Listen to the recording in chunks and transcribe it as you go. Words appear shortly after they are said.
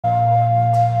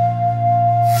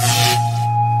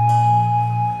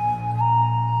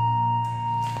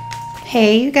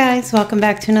Hey you guys, welcome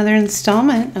back to another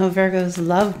installment of Virgo's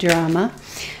love drama.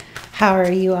 How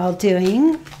are you all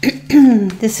doing?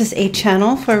 This is a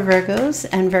channel for Virgos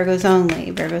and Virgos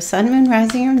only. Virgo Sun, Moon,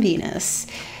 Rising, and Venus.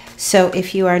 So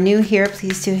if you are new here,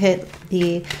 please do hit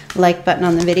the like button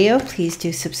on the video. Please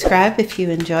do subscribe if you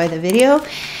enjoy the video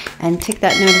and tick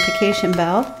that notification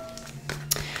bell.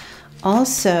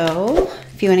 Also,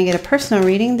 if you want to get a personal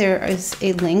reading, there is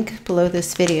a link below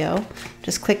this video.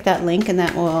 Just click that link and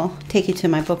that will take you to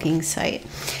my booking site.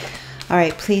 All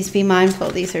right, please be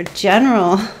mindful. These are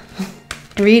general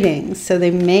readings, so they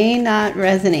may not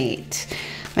resonate.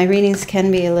 My readings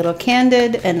can be a little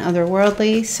candid and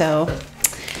otherworldly, so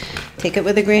take it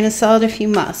with a grain of salt if you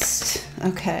must.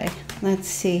 Okay, let's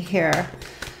see here.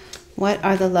 What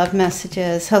are the love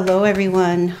messages? Hello,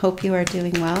 everyone. Hope you are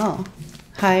doing well.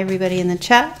 Hi, everybody in the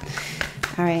chat.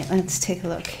 All right, let's take a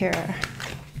look here.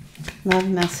 Love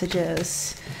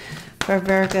messages for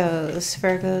Virgos.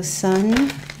 Virgo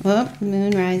Sun,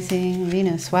 Moon, Rising,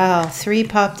 Venus. Wow, 3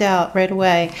 popped out right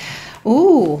away.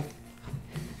 Ooh,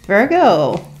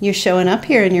 Virgo, you're showing up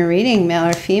here in your reading, male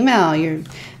or female. You're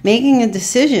making a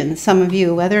decision, some of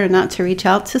you, whether or not to reach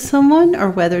out to someone or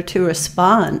whether to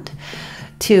respond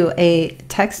to a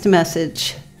text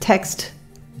message,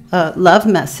 love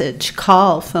message,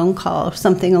 call, phone call,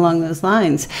 something along those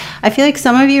lines. I feel like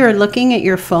some of you are looking at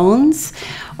your phones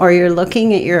or you're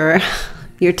looking at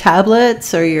your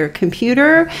tablets or your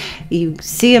computer. You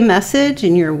see a message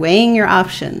and you're weighing your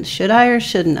options. Should I or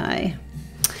shouldn't I?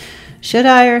 Should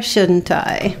I or shouldn't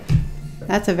I?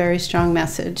 That's a very strong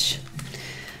message.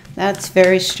 That's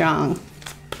very strong.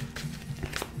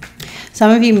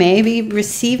 Some of you may be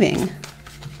receiving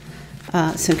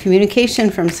some communication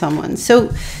from someone.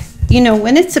 So, you know,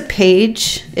 when it's a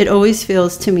page, it always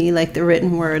feels to me like the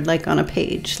written word, like on a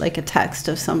page, like a text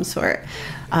of some sort.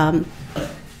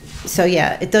 So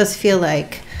yeah, it does feel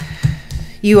like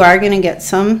you are going to get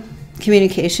some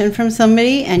communication from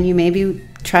somebody and you may be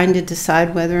trying to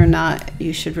decide whether or not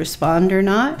you should respond or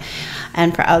not.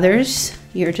 And for others,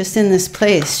 you're just in this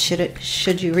place.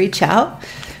 Should you reach out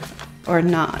or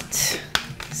not?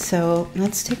 So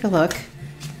let's take a look.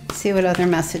 See what other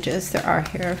messages there are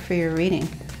here for your reading.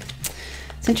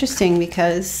 It's interesting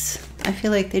because I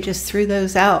feel like they just threw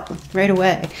those out right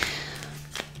away.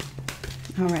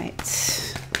 All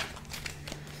right.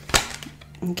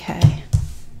 Okay.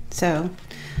 So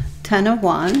 10 of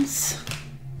Wands,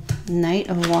 Knight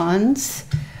of Wands,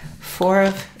 4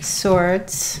 of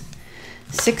Swords,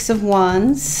 6 of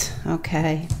Wands.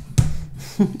 Okay.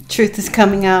 Truth is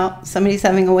coming out. Somebody's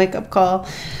having a wake-up call.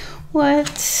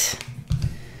 What?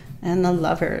 And the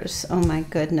Lovers. Oh my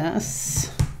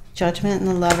goodness. Judgment and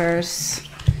the Lovers.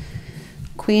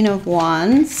 Queen of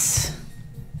Wands.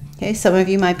 Okay, some of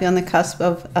you might be on the cusp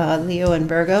of Leo and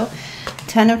Virgo.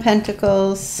 10 of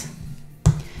Pentacles.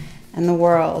 And the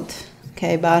World.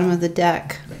 Okay, bottom of the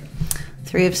deck.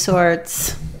 3 of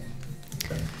Swords.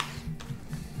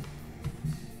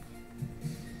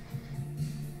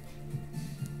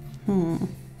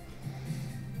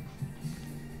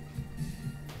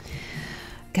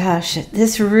 Gosh,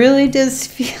 this really does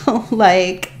feel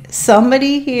like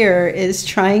somebody here is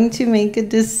trying to make a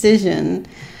decision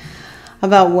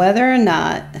about whether or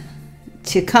not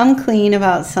to come clean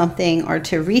about something or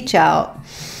to reach out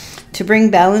to bring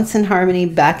balance and harmony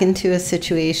back into a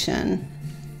situation.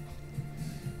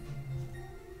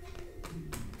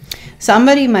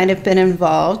 Somebody might have been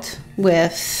involved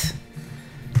with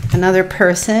another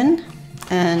person,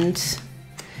 and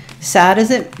sad as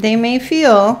they may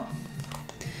feel,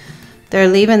 they're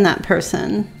leaving that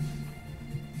person.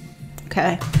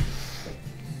 Okay.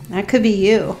 That could be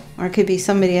you or it could be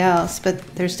somebody else, but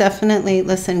there's definitely,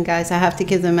 listen guys, I have to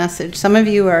give the message. Some of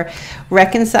you are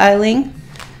reconciling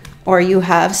or you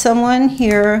have someone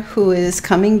here who is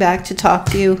coming back to talk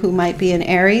to you who might be an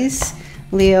Aries,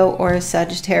 Leo, or a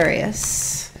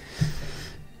Sagittarius.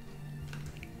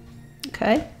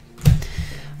 Okay.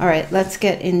 All right, let's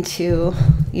get into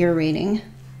your reading.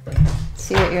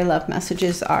 See what your love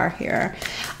messages are here.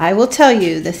 I will tell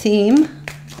you the theme,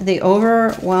 the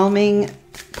overwhelming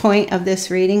point of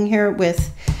this reading here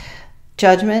with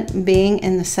Judgment being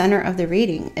in the center of the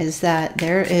reading is that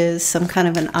there is some kind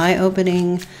of an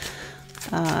eye-opening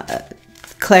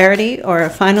clarity or a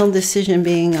final decision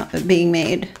being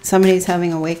made. Somebody's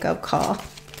having a wake-up call.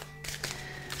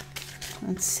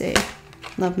 Let's see.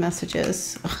 Love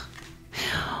messages. Ugh.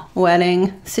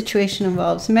 Wedding. Situation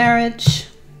involves marriage.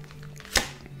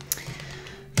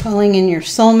 Calling in your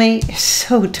soulmate. You're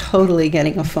so totally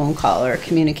getting a phone call or a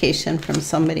communication from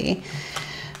somebody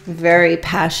very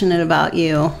passionate about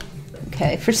you.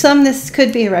 Okay, for some this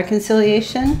could be a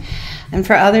reconciliation. And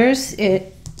for others,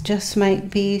 it just might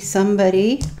be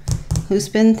somebody who's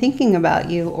been thinking about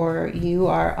you, or you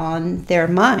are on their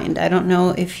mind. I don't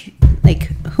know if, like,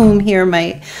 whom here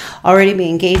might already be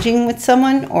engaging with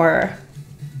someone, or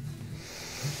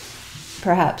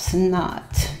perhaps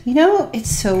not. You know, it's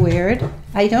so weird.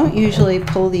 I don't usually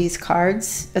pull these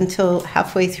cards until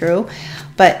halfway through,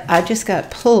 but I just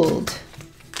got pulled.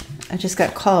 I just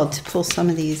got called to pull some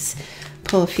of these,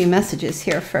 pull a few messages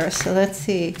here first. So let's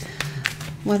see.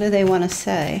 What do they want to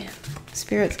say?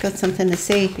 Spirit's got something to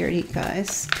say here, you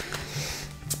guys.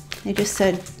 They just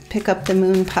said, pick up the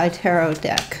Moon Pie Tarot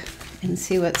deck and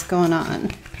see what's going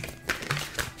on.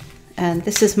 And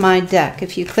this is my deck.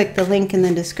 If you click the link in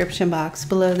the description box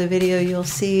below the video, you'll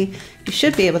see, you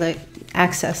should be able to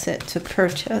access it to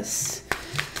purchase.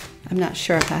 I'm not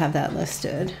sure if I have that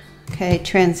listed. Okay,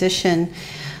 transition.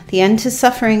 The end to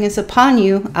suffering is upon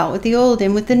you. Out with the old,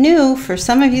 in with the new. For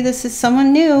some of you, this is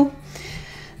someone new.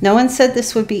 No one said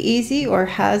this would be easy or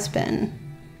has been.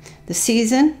 The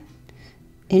season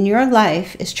in your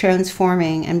life is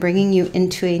transforming and bringing you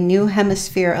into a new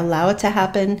hemisphere. Allow it to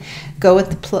happen. Go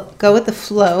with the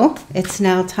flow. It's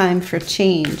now time for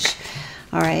change.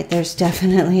 All right, there's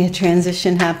definitely a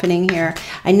transition happening here.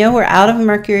 I know we're out of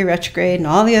Mercury retrograde and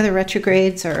all the other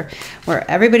retrogrades, or where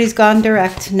everybody's gone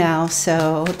direct now,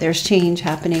 so there's change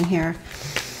happening here.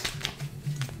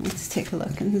 Let's take a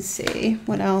look and see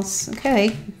what else.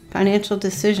 Okay, financial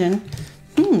decision.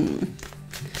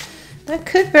 That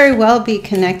could very well be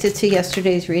connected to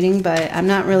yesterday's reading, but I'm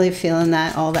not really feeling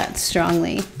that all that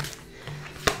strongly.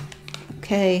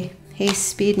 Okay, haste,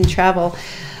 speed, and travel.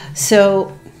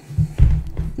 So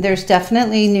there's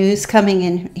definitely news coming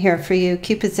in here for you.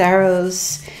 Cupid's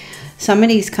arrows.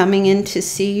 Somebody's coming in to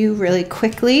see you really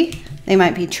quickly. They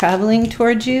might be traveling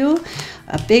towards you.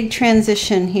 A big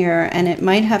transition here, and it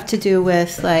might have to do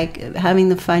with like having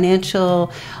the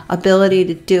financial ability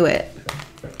to do it.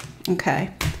 Okay,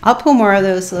 I'll pull more of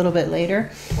those a little bit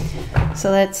later.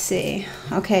 So let's see.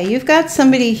 Okay, you've got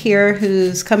somebody here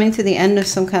who's coming to the end of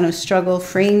some kind of struggle,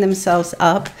 freeing themselves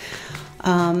up.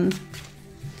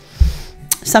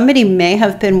 Somebody may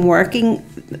have been working,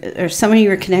 or somebody you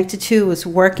were connected to was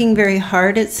working very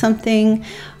hard at something.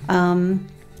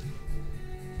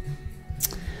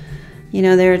 You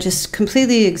know, they're just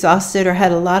completely exhausted or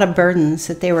had a lot of burdens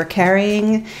that they were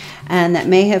carrying, and that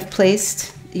may have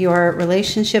placed your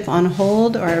relationship on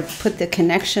hold or put the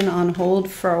connection on hold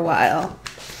for a while.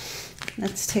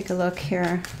 Let's take a look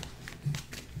here.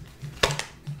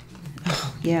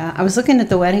 Oh, yeah, I was looking at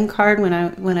the wedding card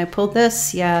when I pulled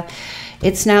this. Yeah,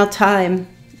 it's now time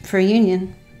for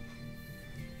union.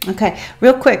 Okay,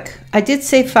 real quick, I did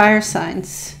say fire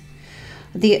signs.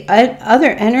 The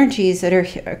other energies that are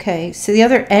here, okay, so the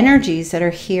other energies that are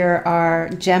here are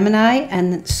Gemini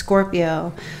and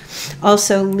Scorpio,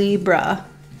 also Libra,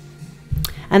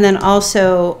 and then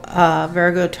also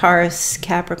Virgo, Taurus,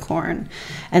 Capricorn,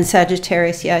 and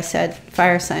Sagittarius. Yeah, I said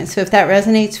fire signs. So if that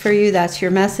resonates for you, that's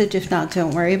your message. If not,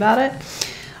 don't worry about it.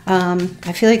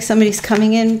 I feel like somebody's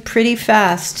coming in pretty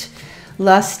fast,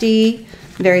 lusty,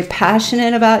 very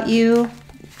passionate about you.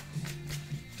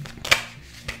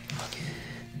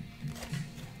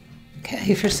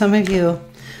 Okay, for some of you,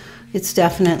 it's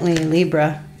definitely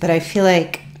Libra, but I feel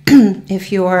like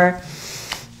if you're,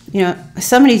 you know,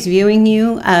 somebody's viewing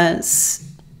you as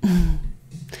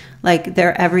like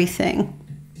they're everything.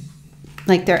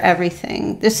 Like they're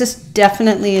everything. This is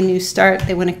definitely a new start.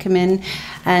 They want to come in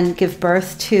and give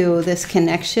birth to this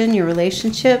connection, your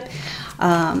relationship.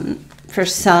 For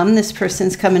some, this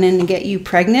person's coming in to get you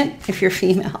pregnant if you're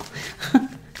female.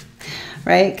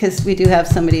 Right? Because we do have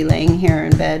somebody laying here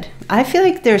in bed. I feel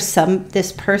like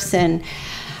this person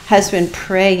has been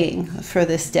praying for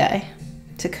this day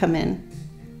to come in.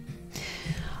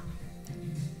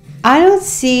 I don't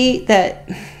see that.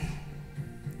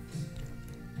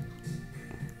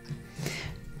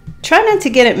 Try not to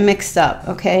get it mixed up,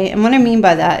 okay? And what I mean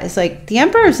by that is, like, the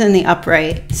Emperor's in the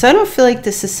upright. So I don't feel like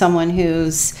this is someone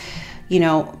who's, you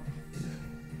know,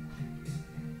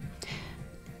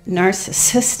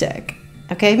 narcissistic.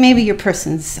 Okay, maybe your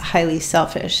person's highly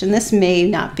selfish, and this may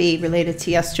not be related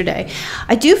to yesterday.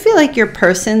 I do feel like your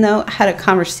person, though, had a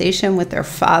conversation with their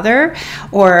father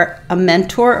or a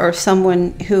mentor or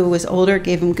someone who was older,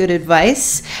 gave them good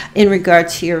advice in regard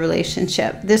to your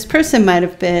relationship. This person might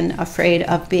have been afraid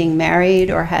of being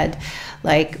married or had,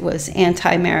 like, was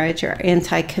anti-marriage or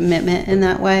anti-commitment in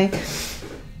that way.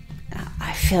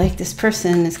 I feel like this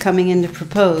person is coming in to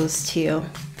propose to you.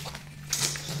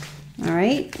 All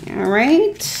right, all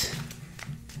right.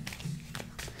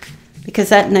 Because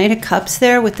that Knight of Cups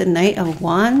there with the Knight of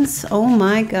Wands, oh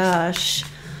my gosh.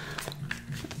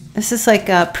 This is like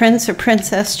a prince or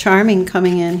princess charming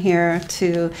coming in here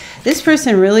to, this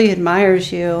person really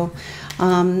admires you.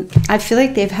 I feel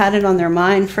like they've had it on their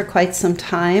mind for quite some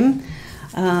time,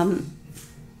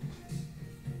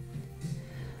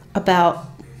 about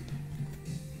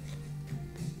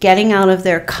getting out of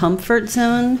their comfort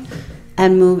zone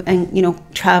and you know,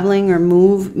 traveling or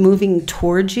moving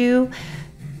towards you.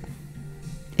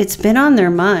 It's been on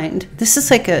their mind. This is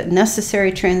like a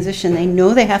necessary transition. They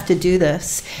know they have to do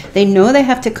this. They know they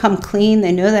have to come clean.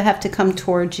 They know they have to come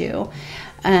towards you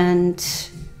and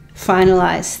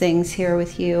finalize things here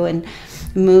with you and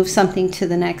move something to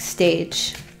the next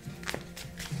stage.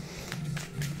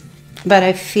 But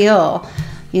I feel,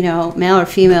 you know, male or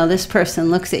female, this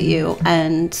person looks at you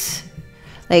and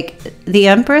like the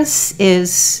Empress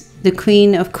is the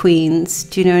Queen of Queens.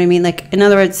 Do you know what I mean? Like, in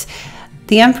other words,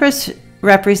 the Empress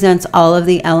represents all of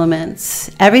the elements,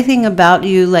 everything about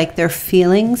you, like their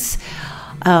feelings,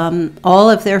 all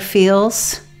of their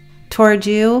feels toward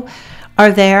you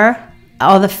are there.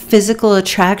 All the physical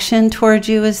attraction toward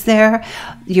you is there.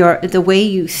 The way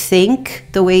you think,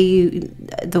 the way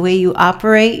you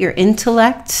operate, your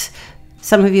intellect.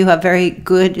 Some of you have very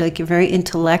good, like you're very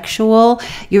intellectual,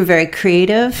 you're very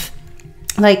creative,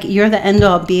 like you're the end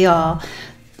all be all,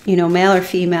 you know, male or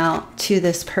female to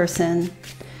this person.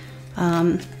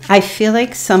 I feel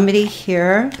like somebody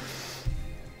here,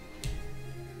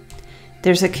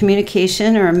 there's a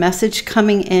communication or a message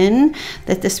coming in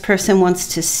that this person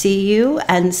wants to see you,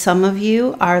 and some of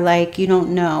you are like, you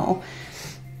don't know.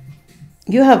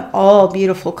 You have all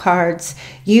beautiful cards.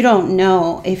 You don't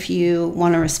know if you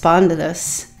want to respond to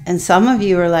this. And some of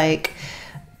you are like,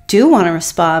 do want to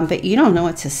respond, but you don't know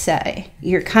what to say.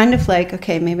 You're kind of like,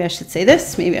 okay, maybe I should say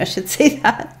this, maybe I should say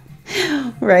that,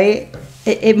 right?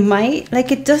 It might,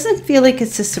 like, it doesn't feel like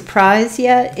it's a surprise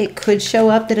yet. It could show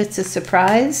up that it's a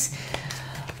surprise,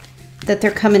 that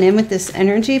they're coming in with this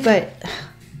energy. But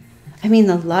I mean,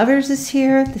 the Lovers is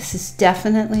here. This is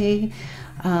definitely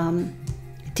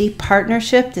deep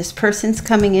partnership. This person's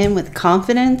coming in with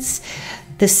confidence.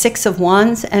 The Six of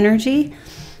Wands energy.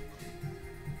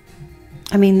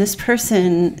 I mean, this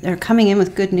person, they're coming in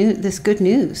with good news. This good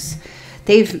news.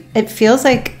 It feels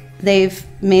like they've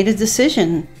made a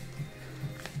decision.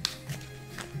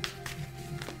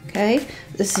 Okay,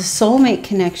 this is soulmate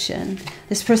connection.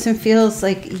 This person feels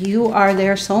like you are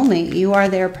their soulmate. You are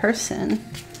their person.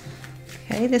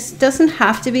 Okay, this doesn't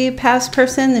have to be a past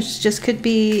person. This just could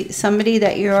be somebody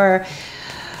that you're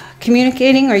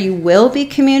communicating or you will be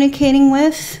communicating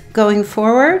with going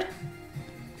forward.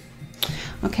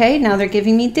 Okay, now they're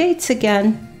giving me dates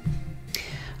again.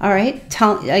 All right,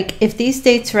 like if these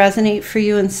dates resonate for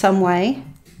you in some way.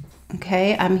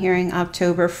 Okay, I'm hearing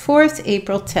October 4th,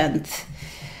 April 10th.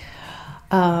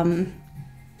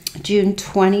 June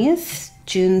 20th,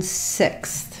 June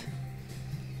 6th.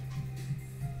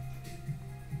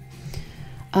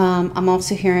 I'm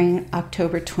also hearing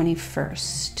October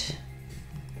 21st.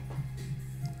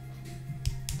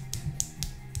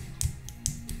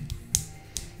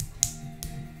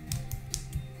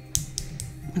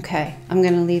 Okay, I'm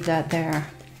going to leave that there.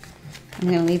 I'm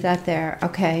going to leave that there.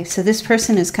 Okay, so this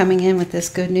person is coming in with this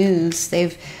good news.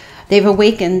 They've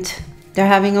awakened. They're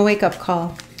having a wake-up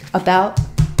call about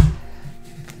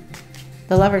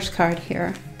the Lovers card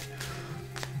here.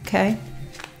 Okay.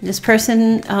 This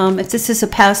person, if this is a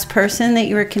past person that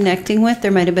you were connecting with,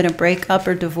 there might have been a breakup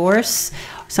or divorce,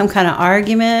 some kind of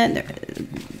argument,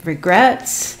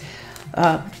 regrets,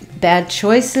 bad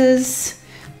choices,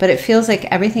 but it feels like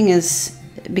everything is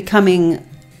becoming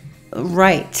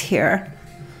right here.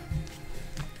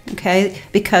 Okay,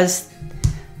 because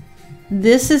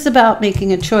this is about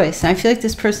making a choice. And I feel like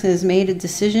this person has made a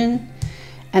decision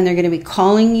and they're going to be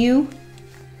calling you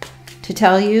to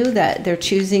tell you that they're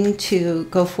choosing to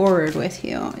go forward with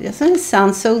you. Doesn't it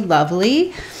sound so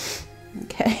lovely?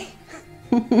 Okay.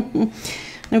 And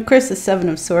of course the Seven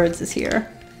of Swords is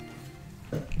here.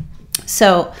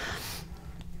 So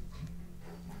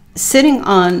sitting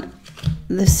on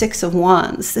the Six of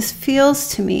Wands, this feels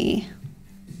to me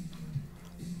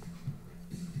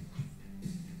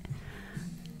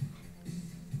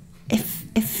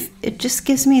if it just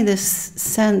gives me this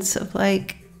sense of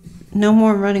like no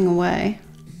more running away.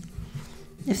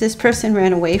 If this person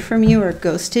ran away from you or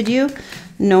ghosted you,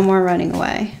 no more running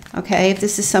away. Okay, if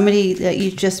this is somebody that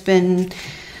you've just been,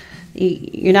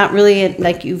 you're not really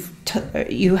like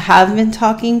you have been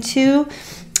talking to,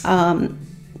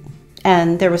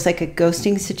 and there was like a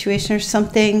ghosting situation or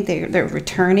something, they're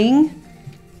returning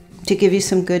to give you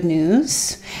some good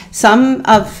news.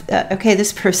 Okay,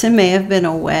 this person may have been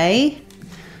away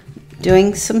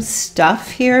doing some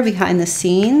stuff here behind the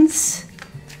scenes.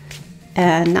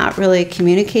 and not really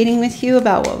communicating with you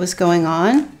about what was going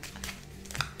on.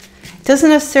 It doesn't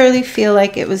necessarily feel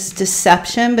like it was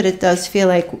deception, but it does feel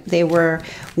like they were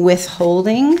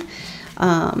withholding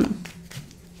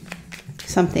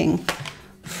something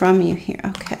from you here.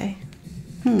 Okay.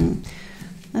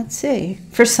 Let's see.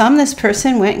 For some, this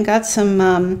person went and got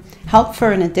some help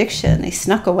for an addiction. They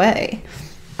snuck away.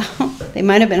 They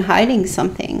might have been hiding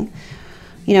something.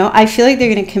 You know, I feel like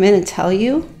they're going to come in and tell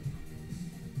you.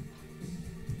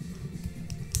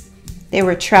 They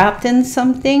were trapped in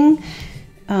something,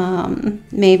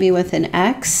 maybe with an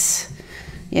ex,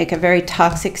 like a very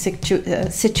toxic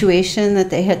situation that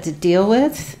they had to deal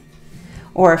with,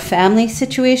 or a family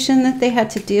situation that they had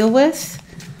to deal with.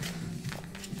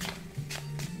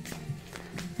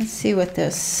 Let's see what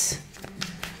this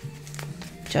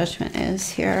judgment is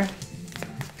here.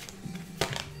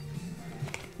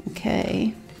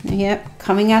 Okay. Yep,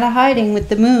 coming out of hiding with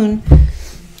the moon.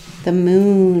 The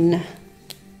moon.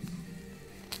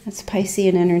 That's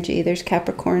Piscean energy. There's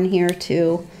Capricorn here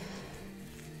too.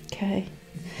 Okay.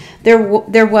 They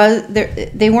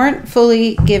weren't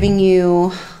fully giving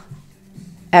you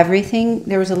everything.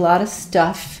 There was a lot of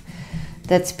stuff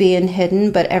that's being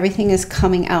hidden, but everything is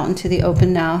coming out into the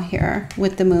open now here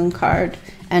with the moon card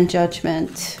and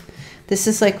judgment. This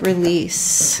is like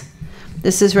release.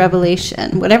 This is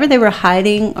revelation. Whatever they were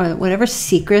hiding, or whatever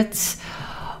secrets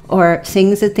or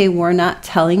things that they were not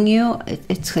telling you,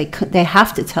 it's like they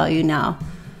have to tell you now.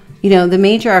 You know, the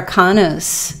major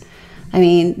arcanas, I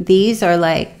mean, these are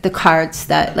like the cards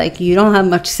that, like, you don't have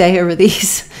much say over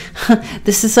these.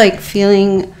 This is like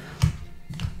feeling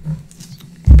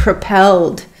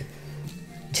propelled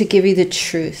to give you the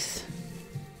truth.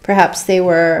 Perhaps they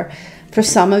were, for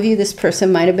some of you, this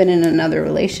person might have been in another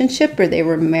relationship, or they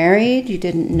were married. You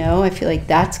didn't know. I feel like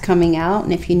that's coming out.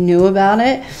 And if you knew about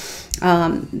it,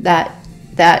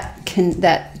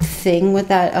 that thing with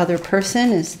that other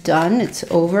person is done. It's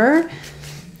over.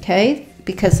 Okay?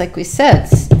 Because like we said,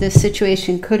 this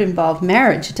situation could involve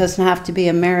marriage. It doesn't have to be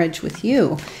a marriage with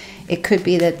you. It could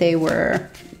be that they were,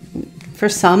 for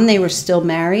some, they were still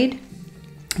married,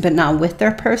 but not with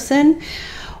their person,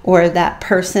 or that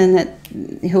person that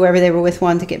whoever they were with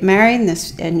wanted to get married,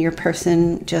 and your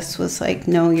person just was like,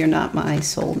 no, you're not my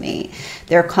soulmate.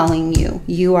 They're calling you.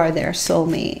 You are their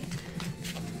soulmate.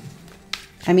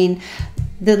 I mean,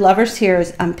 the Lovers here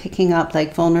is, I'm picking up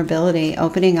like vulnerability,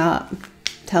 opening up,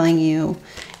 telling you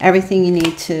everything you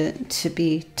need to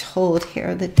be told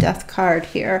here. The Death card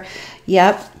here.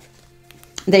 Yep.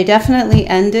 They definitely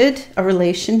ended a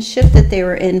relationship that they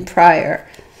were in prior.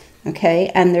 Okay.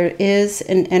 And there is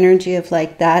an energy of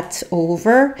like, that's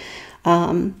over.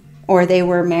 Or they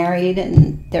were married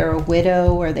and they're a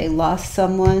widow, or they lost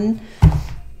someone.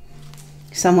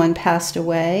 Someone passed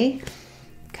away.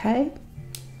 Okay.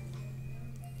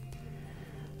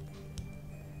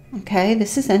 Okay,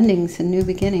 this is endings and new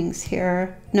beginnings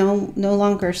here. No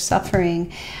longer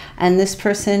suffering. And this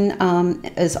person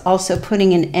is also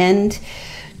putting an end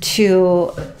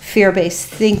to fear-based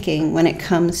thinking when it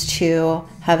comes to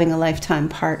having a lifetime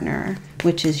partner,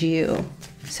 which is you.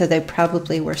 So they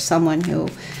probably were someone who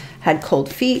had cold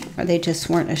feet, or they just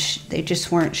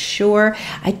weren't sure.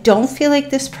 I don't feel like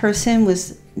this person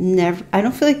was I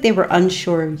don't feel like they were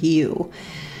unsure of you.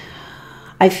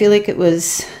 I feel like it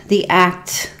was the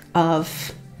act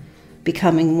of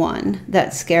becoming one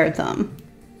that scared them.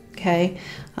 Okay.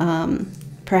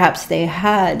 Perhaps they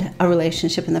had a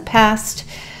relationship in the past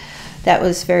that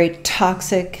was very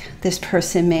toxic. This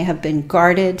person may have been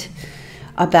guarded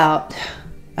about,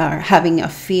 or having a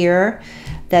fear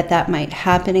that might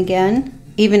happen again.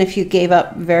 Even if you gave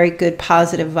up very good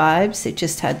positive vibes, they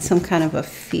just had some kind of a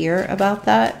fear about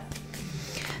that.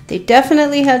 They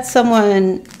definitely had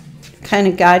someone kind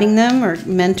of guiding them or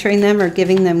mentoring them or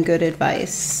giving them good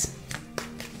advice.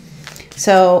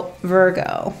 So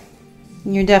Virgo,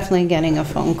 you're definitely getting a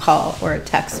phone call or a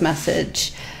text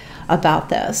message about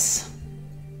this.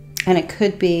 And it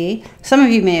could be, some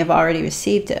of you may have already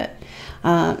received it.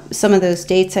 Some of those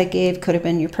dates I gave could have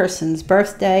been your person's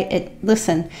birthday.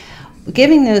 Listen,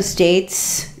 giving those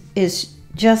dates is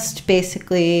just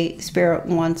basically Spirit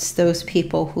wants those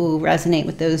people who resonate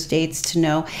with those dates to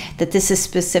know that this is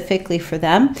specifically for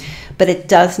them, but it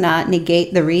does not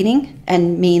negate the reading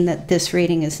and mean that this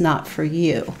reading is not for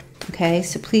you. Okay,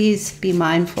 so please be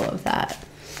mindful of that.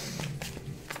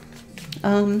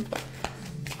 I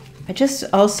just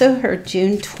also heard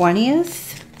June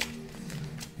 20th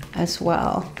as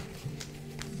well.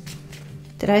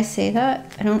 Did I say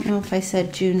that? I don't know if I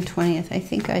said June 20th. I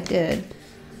think I did.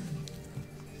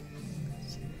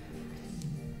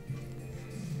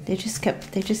 They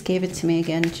just gave it to me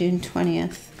again, June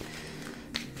 20th.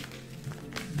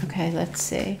 Okay, let's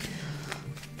see.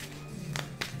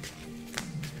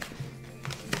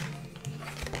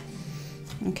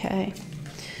 Okay,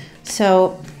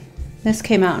 so this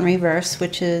came out in reverse,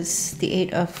 which is the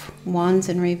 8 of Wands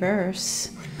in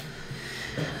reverse.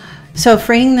 So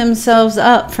freeing themselves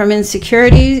up from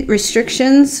insecurity,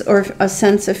 restrictions, or a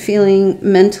sense of feeling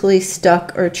mentally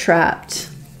stuck or trapped.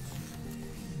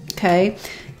 Okay,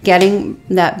 getting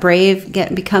that brave,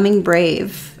 becoming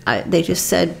brave. They just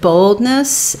said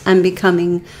boldness and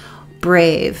becoming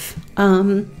brave.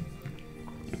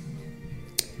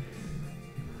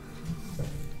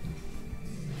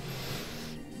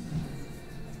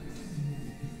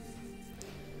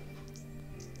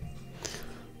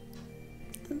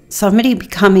 Somebody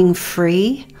becoming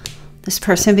free, this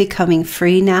person becoming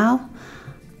free now,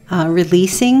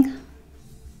 releasing.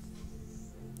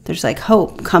 There's like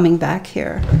hope coming back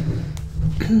here.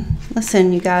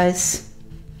 Listen, you guys,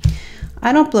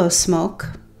 I don't blow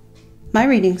smoke. My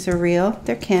readings are real.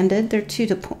 They're candid. They're to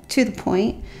the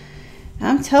point.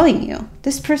 I'm telling you,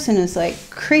 this person is like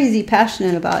crazy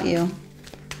passionate about you.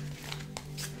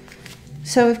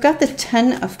 So we've got the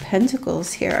 10 of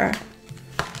Pentacles here.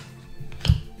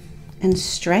 And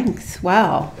strength.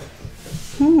 Wow.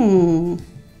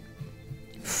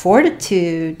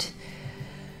 Fortitude.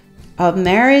 A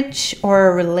marriage or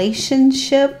a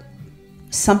relationship.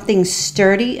 Something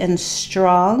sturdy and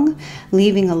strong.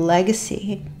 Leaving a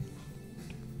legacy.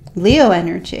 Leo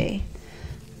energy.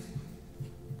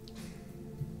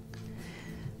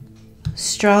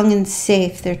 Strong and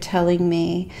safe, they're telling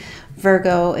me.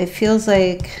 Virgo, it feels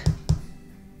like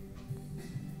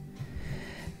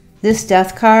this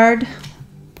death card,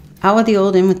 out with the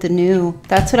old, in with the new.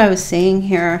 That's what I was saying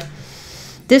here.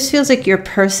 This feels like your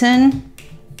person.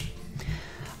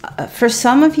 For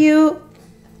some of you,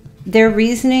 their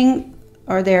reasoning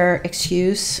or their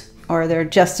excuse or their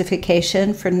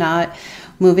justification for not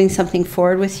moving something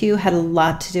forward with you had a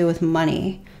lot to do with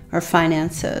money or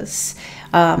finances.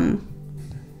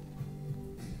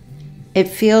 It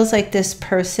feels like this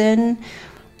person,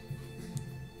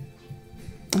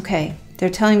 okay, they're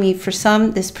telling me for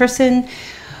some, this person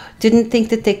didn't think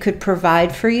that they could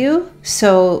provide for you,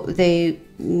 so they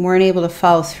weren't able to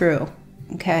follow through,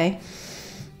 okay?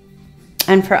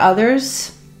 And for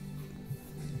others,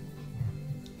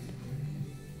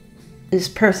 this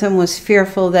person was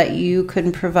fearful that you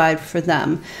couldn't provide for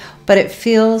them. But it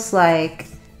feels like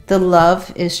the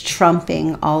love is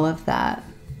trumping all of that.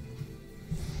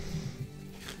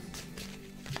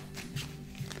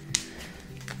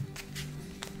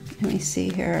 Let me see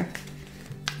here.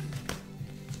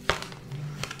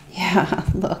 Yeah,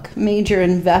 look, major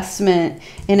investment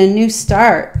in a new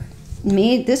start.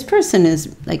 This person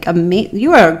is like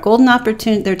you are a golden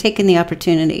opportunity. They're taking the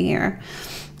opportunity here.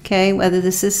 Okay, whether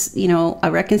this is, you know,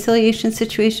 a reconciliation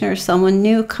situation or someone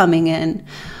new coming in,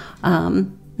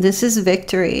 this is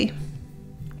victory.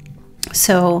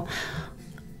 So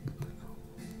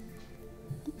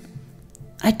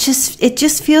it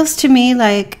just feels to me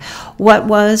like what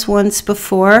was once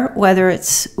before, whether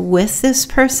it's with this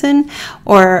person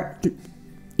or,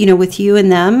 you know, with you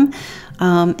and them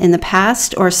in the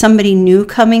past, or somebody new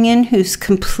coming in who's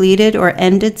completed or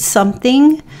ended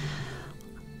something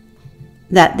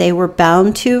that they were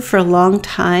bound to for a long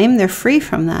time. They're free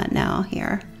from that now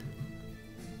here.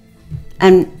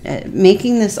 And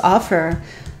making this offer,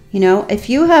 you know, if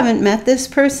you haven't met this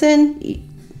person,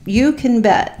 you can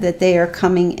bet that they are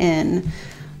coming in.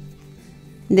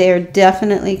 They are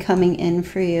definitely coming in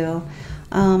for you.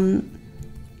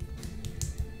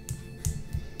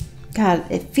 God,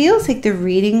 it feels like the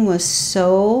reading was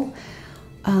so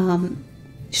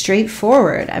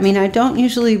straightforward. I mean, I don't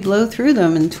usually blow through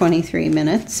them in 23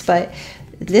 minutes, but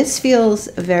this feels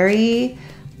very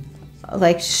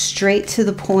like straight to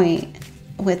the point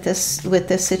with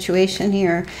this situation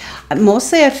here.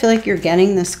 Mostly I feel like you're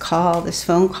getting this call, this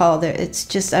phone call, that it's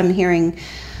just, I'm hearing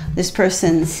this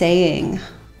person saying,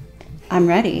 I'm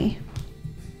ready.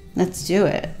 Let's do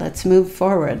it. Let's move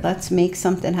forward. Let's make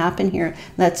something happen here.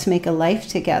 Let's make a life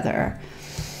together.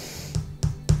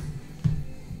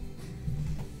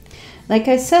 Like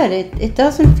I said, it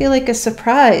doesn't feel like a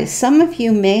surprise. Some of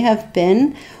you may have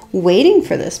been waiting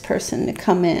for this person to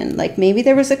come in. Like maybe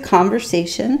there was a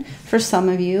conversation for some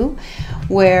of you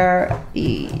where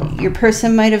your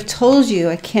person might have told you,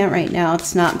 I can't right now,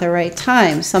 it's not the right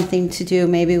time. Something to do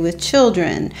maybe with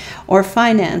children or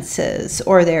finances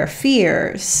or their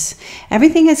fears.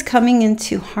 Everything is coming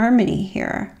into harmony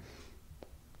here.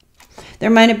 There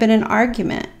might have been an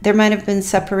argument. There might have been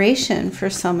separation for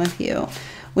some of you,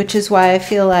 which is why I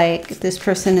feel like this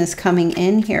person is coming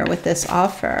in here with this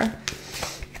offer.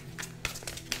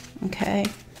 Okay.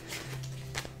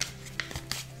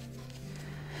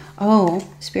 Oh,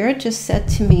 Spirit just said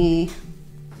to me,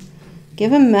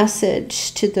 give a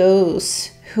message to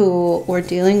those who were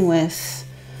dealing with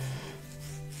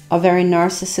a very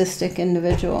narcissistic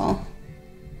individual.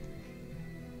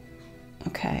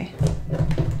 Okay.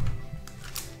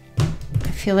 I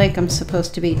feel like I'm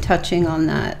supposed to be touching on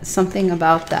that. Something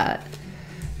about that.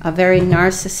 A very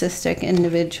narcissistic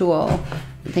individual.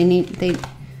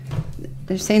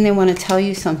 They're saying they want to tell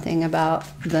you something about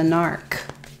the narc,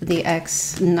 the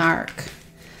ex-narc,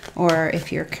 or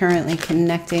if you're currently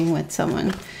connecting with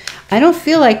someone. I don't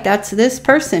feel like that's this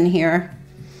person here.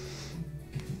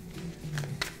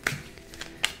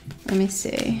 Let me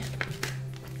see.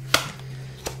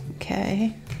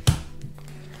 Okay.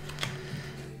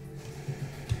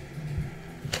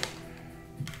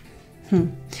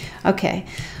 Okay.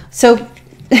 So,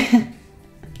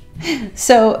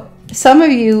 so some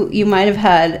of you might have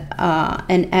had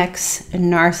an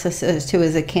ex-narcissist who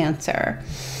is a Cancer.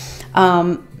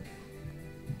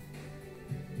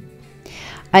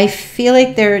 I feel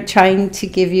like they're trying to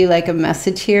give you like a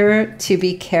message here to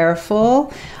be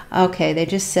careful. Okay, they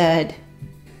just said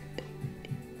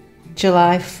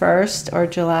July 1st or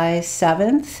July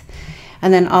 7th,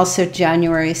 and then also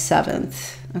January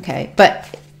 7th. Okay,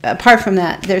 but apart from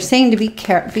that, they're saying to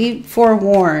be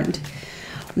forewarned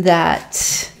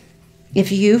that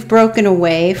if you've broken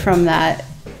away from that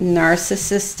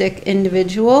narcissistic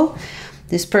individual,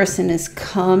 this person is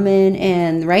coming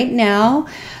in right now.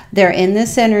 They're in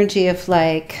this energy of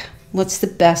like, what's the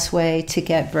best way to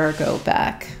get Virgo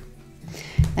back?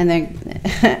 And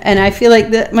I feel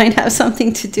like that might have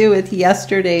something to do with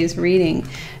yesterday's reading,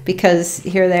 because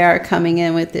here they are coming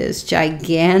in with this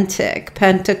gigantic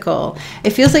pentacle.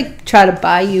 It feels like try to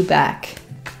buy you back,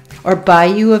 or buy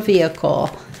you a vehicle,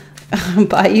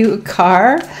 buy you a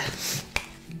car.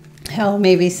 Hell,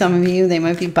 maybe some of you, they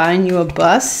might be buying you a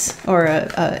bus or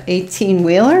a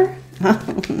 18-wheeler.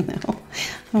 Oh, no.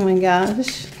 Oh, my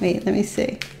gosh. Wait, let me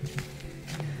see.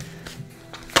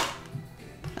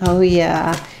 Oh,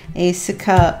 yeah. Ace of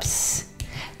Cups.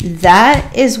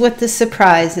 That is what the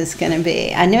surprise is going to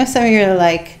be. I know some of you are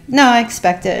like, no, I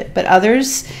expect it. But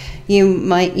others, you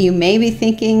may be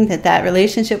thinking that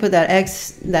relationship with that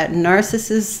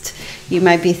narcissist, you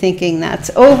might be thinking that's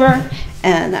over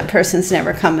and that person's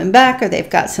never coming back, or they've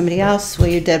got somebody else. Well,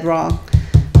 you're dead wrong.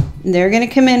 They're going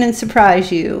to come in and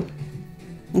surprise you.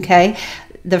 Okay?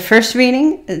 The first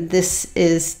reading, this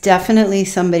is definitely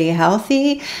somebody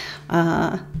healthy,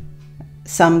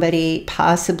 somebody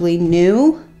possibly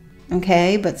new,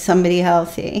 okay, but somebody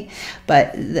healthy.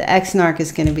 But the ex-narc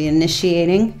is going to be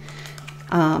initiating.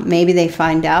 Maybe they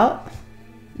find out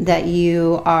that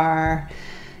you are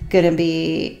going to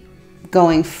be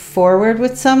going forward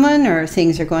with someone, or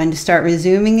things are going to start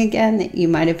resuming again. They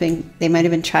might have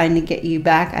been trying to get you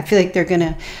back. I feel like they're going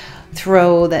to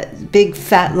throw that big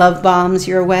fat love bombs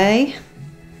your way.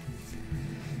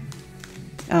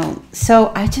 Oh,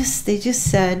 so they just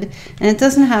said, and it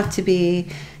doesn't have to be,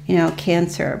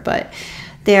 Cancer, but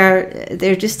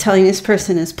they're just telling this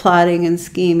person is plotting and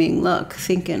scheming. Look,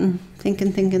 thinking.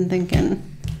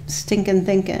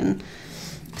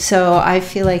 So I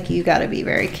feel like you got to be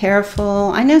very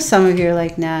careful. I know some of you are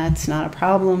like, nah, it's not a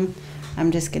problem.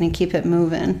 I'm just going to keep it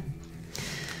moving.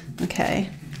 Okay.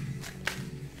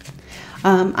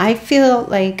 I feel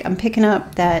like I'm picking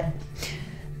up that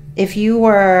if you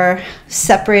were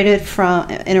separated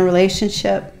in a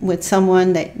relationship with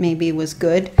someone that maybe was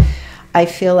good, I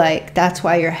feel like that's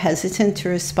why you're hesitant to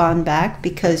respond back,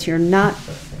 because you're not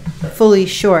fully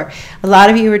sure. A lot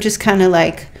of you are just kind of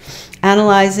like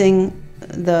analyzing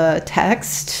the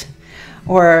text,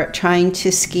 or trying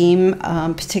to scheme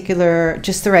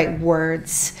just the right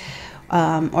words,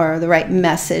 or the right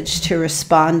message to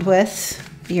respond with.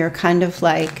 You're kind of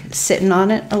like sitting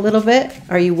on it a little bit,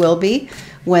 or you will be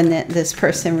when this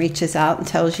person reaches out and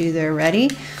tells you they're ready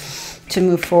to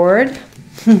move forward.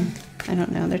 I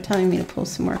don't know. They're telling me to pull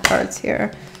some more cards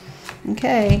here.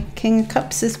 Okay, King of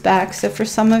Cups is back. So for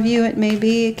some of you, it may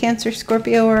be a Cancer,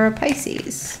 Scorpio, or a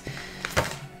Pisces.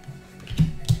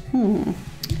 And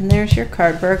there's your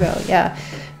card, Virgo. Yeah,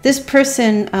 this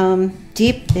person,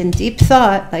 deep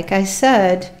thought, like I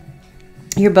said,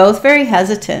 you're both very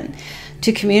hesitant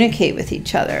to communicate with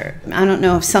each other. I don't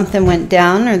know if something went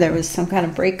down, or there was some kind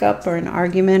of breakup or an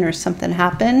argument, or something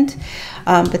happened.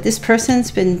 But this person's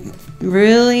been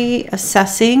really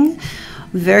assessing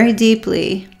very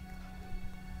deeply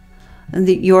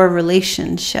your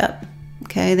relationship.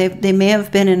 Okay, they may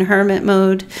have been in hermit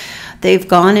mode. They've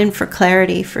gone in for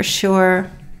clarity for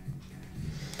sure.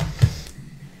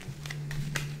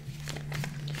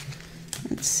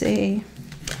 Let's see.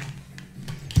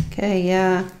 Okay,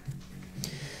 yeah.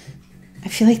 I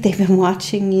feel like they've been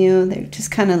watching you. They're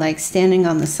just kind of like standing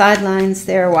on the sidelines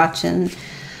there watching,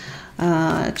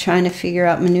 trying to figure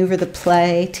out, maneuver the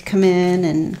play to come in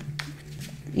and,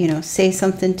 you know, say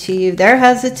something to you. They're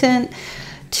hesitant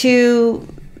to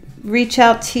reach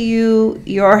out to you.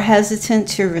 You're hesitant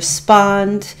to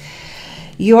respond.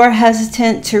 You're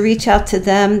hesitant to reach out to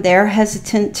them. They're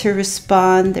hesitant to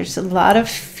respond. There's a lot of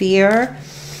fear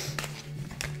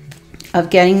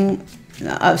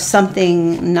of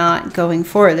something not going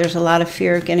forward. There's a lot of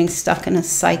fear of getting stuck in a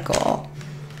cycle.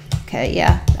 Okay,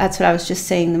 yeah, that's what I was just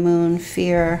saying. The moon,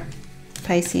 fear,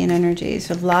 Piscean energies.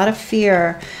 A lot of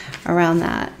fear around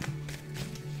that.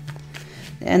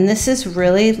 And this is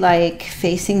really like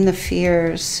facing the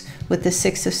fears with the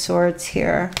Six of Swords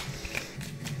here.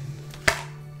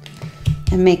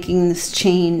 And making this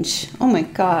change. Oh my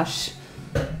gosh.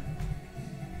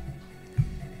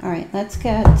 All right, let's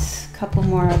get a couple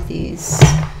more of these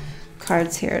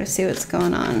cards here to see what's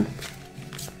going on.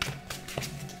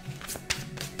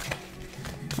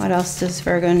 What else does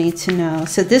Virgo need to know?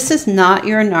 So this is not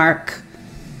your narc,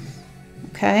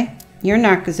 okay? Your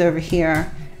narc is over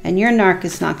here, and your narc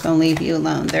is not going to leave you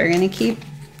alone. They're going to keep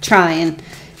trying,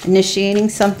 initiating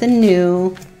something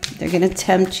new. They're going to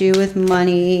tempt you with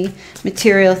money,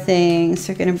 material things.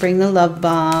 They're going to bring the love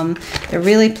bomb. They're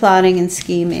really plotting and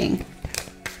scheming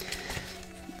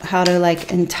how to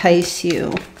like entice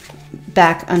you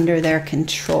back under their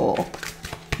control.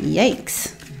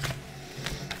 Yikes.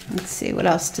 Let's see, what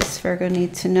else does Virgo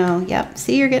need to know? Yep,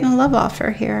 see, you're getting a love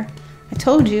offer here. I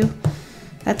told you.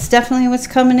 That's definitely what's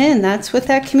coming in. That's what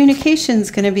that communication is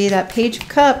going to be, that Page of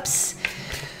Cups.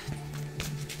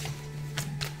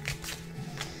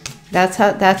 That's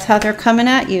how they're coming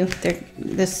at you. They're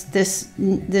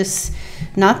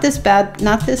not this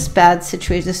bad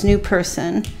situation, this new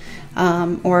person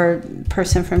or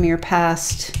person from your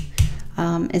past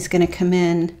is going to come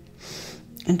in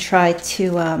and try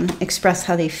to express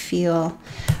how they feel.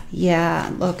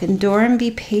 Yeah, look, endure and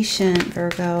be patient,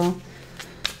 Virgo.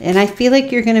 And I feel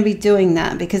like you're going to be doing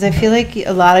that because I feel like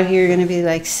a lot of you are going to be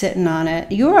like sitting on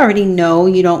it. You already know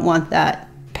you don't want that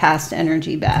past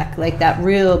energy back, like that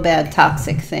real bad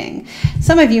toxic thing.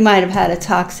 Some of you might have had a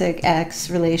toxic ex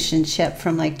relationship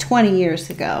from like 20 years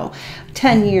ago,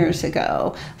 10 years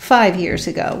ago, 5 years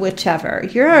ago, whichever.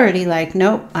 You're already like,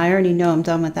 nope, I already know I'm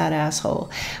done with that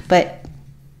asshole. But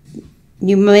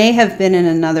you may have been in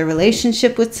another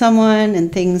relationship with someone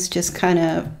and things just kind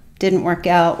of didn't work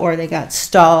out, or they got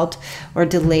stalled or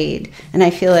delayed. And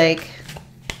I feel like,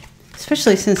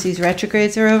 especially since these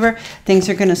retrogrades are over, things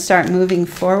are going to start moving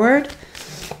forward.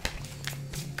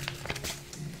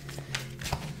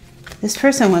 This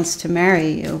person wants to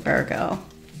marry you, Virgo,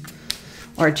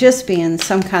 or just be in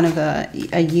some kind of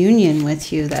a union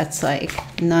with you that's like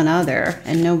none other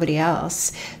and nobody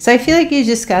else. So I feel like you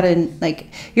just got to, like,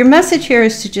 your message here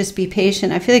is to just be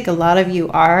patient. I feel like a lot of you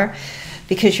are,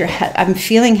 because I'm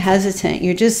feeling hesitant.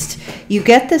 You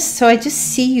get this, so I just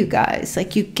see you guys,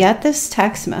 like you get this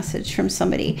text message from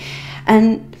somebody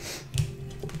and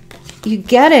you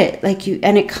get it, like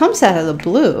and it comes out of the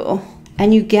blue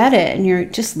and you get it and you're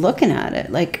just looking at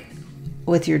it like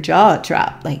with your jaw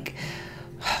dropped, like,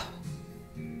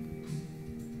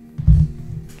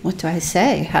 what do I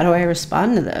say? How do I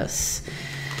respond to this?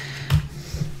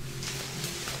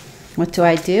 What do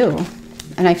I do?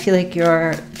 And I feel like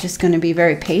you're just going to be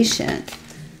very patient.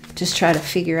 Just try to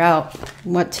figure out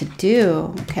what to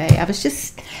do. Okay.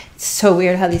 It's so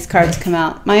weird how these cards come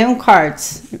out. My own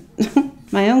cards.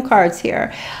 My own cards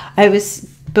here.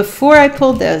 Before I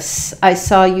pulled this, I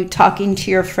saw you talking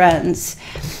to your friends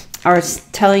or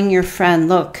telling your friend,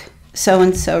 look,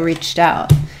 so-and-so reached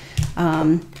out.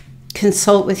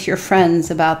 Consult with your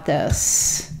friends about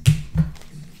this.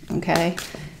 Okay.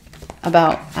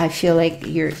 I feel like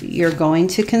you're going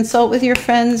to consult with your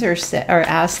friends or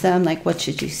ask them, like, what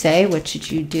should you say? What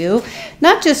should you do?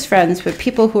 Not just friends, but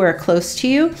people who are close to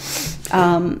you,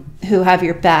 who have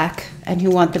your back and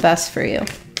who want the best for you.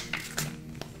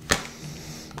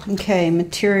 Okay,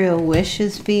 material wish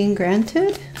is being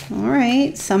granted. All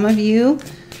right, some of you,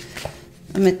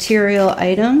 a material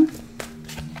item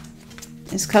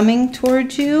is coming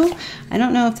towards you. I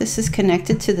don't know if this is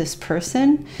connected to this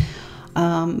person.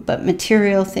 But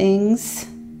material things.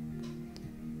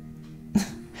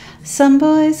 Some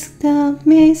boys love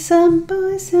me, some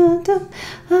boys don't.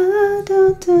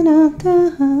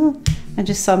 I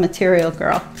just saw Material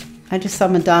Girl. I just saw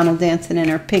Madonna dancing in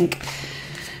her pink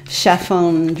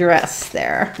chiffon dress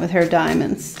there with her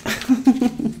diamonds.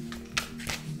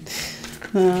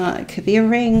 It could be a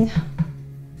ring.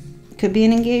 It could be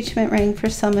an engagement ring for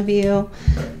some of you.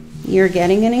 You're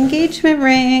getting an engagement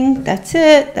ring. That's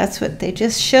it. That's what they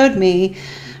just showed me.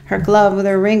 Her glove with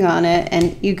her ring on it.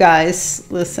 And you guys,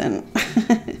 listen.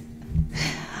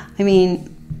 I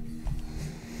mean,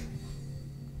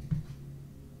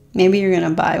 maybe you're going to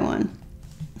buy one.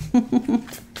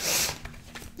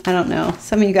 I don't know.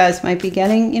 Some of you guys might be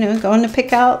getting, going to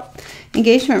pick out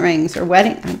engagement rings or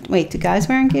wedding. Wait, do guys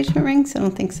wear engagement rings? I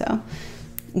don't think so.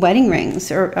 Wedding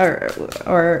rings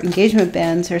or engagement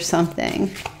bands or something.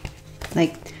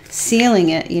 Like sealing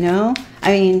it,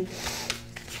 I mean,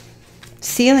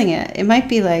 sealing it. It might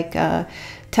be like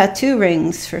tattoo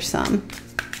rings for some.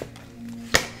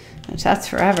 Which that's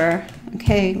forever.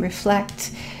 Okay,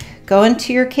 reflect. Go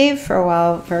into your cave for a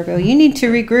while, Virgo. You need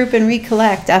to regroup and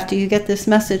recollect after you get this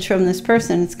message from this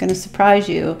person. It's going to surprise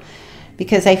you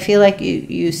because I feel like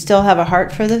you still have a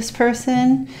heart for this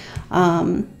person.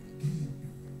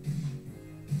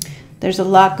 There's a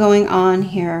lot going on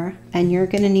here, and you're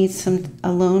going to need some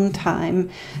alone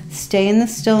time. Stay in the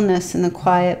stillness and the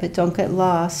quiet, but don't get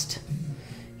lost.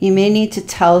 You may need to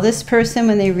tell this person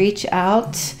when they reach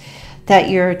out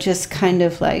that you're just kind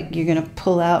of like, you're going to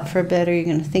pull out for a bit, or you're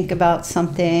going to think about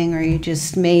something, or you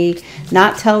just may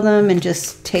not tell them and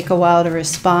just take a while to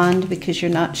respond because you're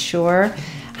not sure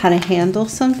how to handle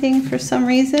something for some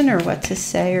reason or what to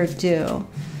say or do.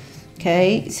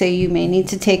 Okay, so you may need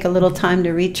to take a little time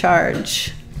to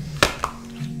recharge.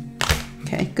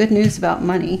 Okay, good news about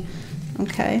money.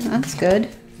 Okay, that's good.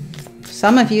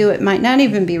 Some of you, it might not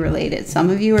even be related. Some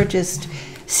of you are just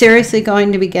seriously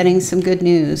going to be getting some good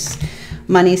news.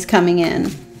 Money's coming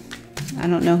in. I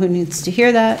don't know who needs to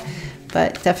hear that,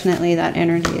 but definitely that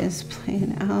energy is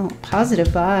playing out. Positive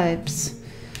vibes.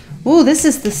 Ooh, this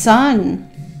is the sun.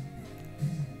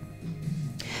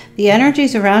 The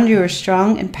energies around you are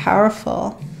strong and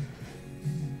powerful.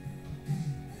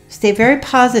 Stay very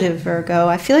positive, Virgo.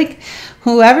 I feel like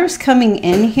whoever's coming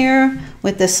in here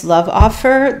with this love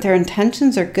offer, their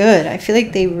intentions are good. I feel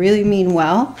like they really mean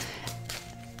well.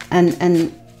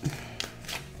 And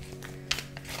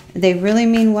they really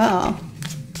mean well.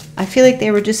 I feel like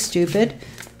they were just stupid,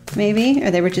 maybe, or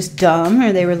they were just dumb,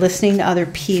 or they were listening to other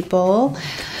people,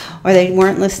 or they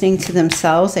weren't listening to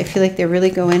themselves. I feel like they really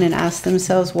go in and ask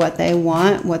themselves what they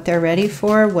want, what they're ready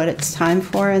for, what it's time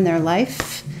for in their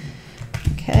life.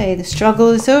 Okay, the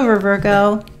struggle is over,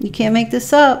 Virgo. You can't make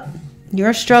this up.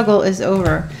 Your struggle is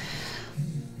over.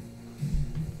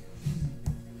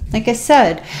 Like I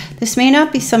said, this may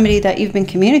not be somebody that you've been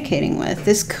communicating with.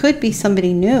 This could be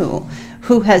somebody new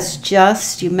who has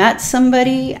just, you met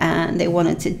somebody and they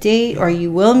wanted to date, or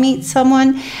you will meet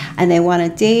someone and they want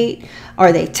to date,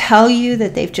 or they tell you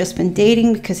that they've just been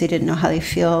dating because they didn't know how they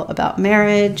feel about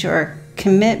marriage or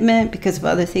commitment because of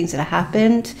other things that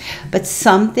happened. But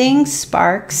something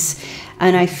sparks,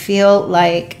 and I feel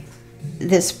like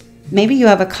this, maybe you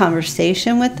have a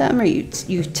conversation with them, or you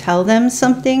tell them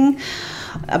something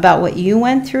about what you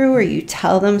went through, or you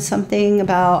tell them something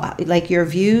about like your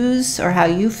views or how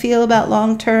you feel about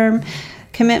long-term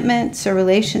commitments or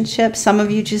relationships. Some of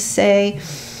you just say,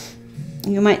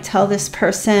 you might tell this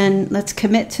person, let's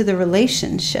commit to the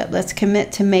relationship. Let's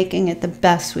commit to making it the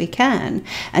best we can.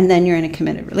 And then you're in a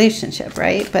committed relationship,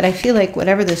 right? But I feel like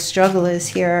whatever the struggle is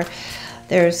here,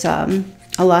 there's a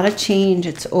lot of change.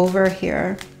 It's over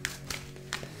here.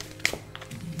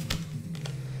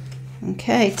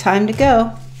 Okay, time to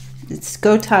go. It's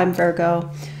go time, Virgo.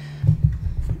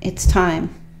 It's time.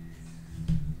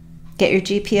 Get your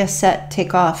GPS set,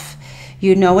 take off.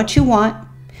 You know what you want.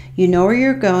 You know where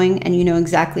you're going, and you know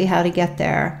exactly how to get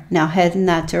there. Now head in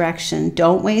that direction.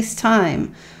 Don't waste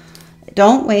time.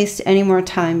 Don't waste any more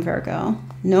time, Virgo.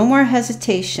 No more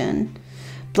hesitation.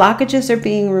 Blockages are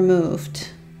being removed.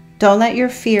 Don't let your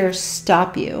fears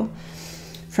stop you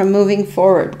from moving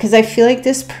forward, because I feel like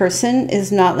this person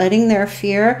is not letting their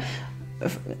fear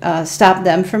stop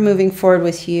them from moving forward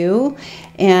with you.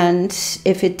 And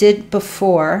if it did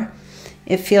before,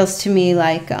 it feels to me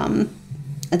like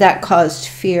that caused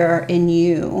fear in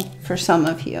you for some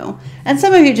of you. And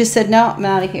some of you just said, no, I'm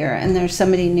out of here. And there's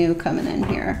somebody new coming in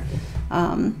here.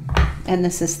 And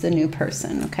this is the new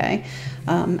person, okay?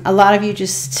 A lot of you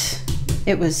just,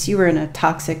 you were in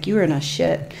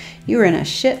a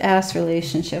shit-ass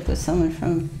relationship with someone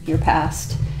from your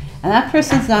past. And that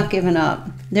person's not giving up.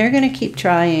 They're going to keep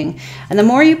trying. And the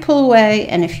more you pull away,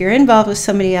 and if you're involved with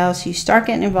somebody else, you start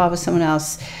getting involved with someone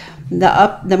else,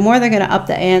 the more they're going to up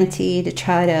the ante to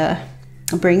try to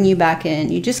bring you back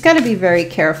in. You just got to be very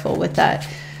careful with that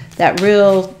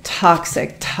real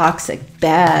toxic,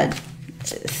 bad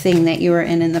thing that you were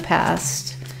in the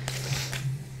past.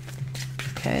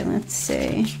 Okay, let's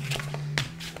see.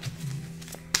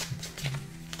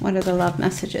 What are the love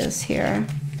messages here?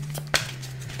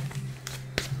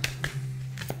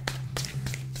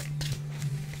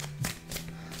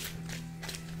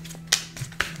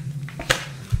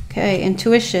 Okay,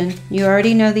 intuition. You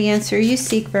already know the answer you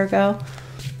seek, Virgo.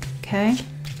 Okay,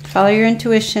 follow your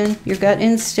intuition, your gut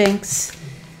instincts.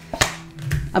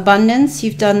 Abundance,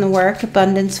 you've done the work.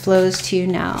 Abundance flows to you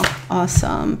now.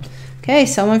 Awesome. Okay,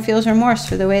 someone feels remorse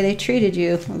for the way they treated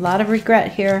you. A lot of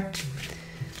regret here.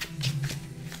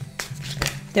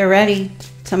 They're ready.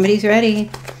 Somebody's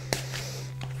ready.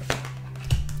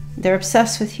 They're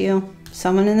obsessed with you.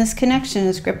 Someone in this connection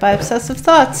is gripped by obsessive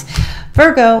thoughts.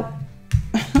 Virgo,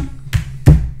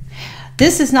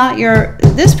 this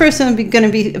person is going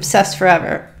to be obsessed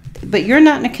forever, but you're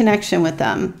not in a connection with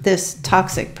them, this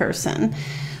toxic person.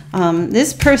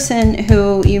 This person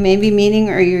who you may be meeting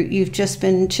or you've just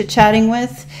been chit-chatting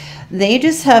with, they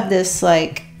just have this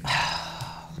like,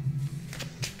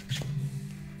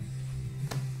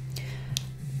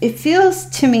 it feels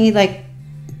to me like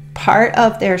part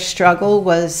of their struggle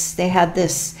was they had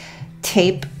this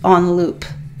tape on loop.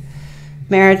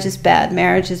 Marriage is bad.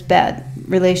 Marriage is bad.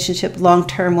 Relationship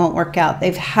long-term won't work out.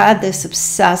 They've had this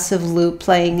obsessive loop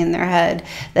playing in their head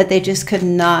that they just could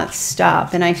not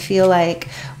stop. And I feel like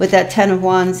with that 10 of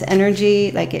Wands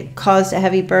energy, like it caused a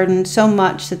heavy burden so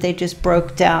much that they just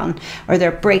broke down, or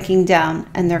they're breaking down,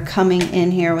 and they're coming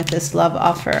in here with this love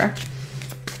offer.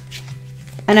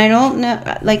 And I don't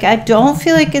know, like, I don't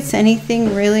feel like it's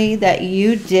anything really that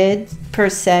you did per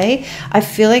se. I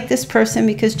feel like this person,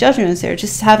 because Judgment is there,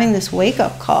 just having this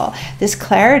wake-up call, this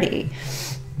clarity.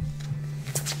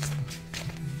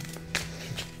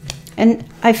 And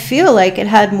I feel like it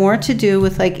had more to do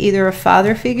with like either a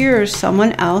father figure or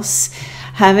someone else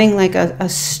having like a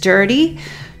sturdy,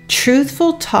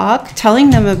 truthful talk, telling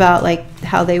them about like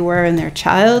how they were in their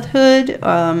childhood,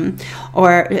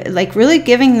 or like really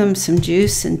giving them some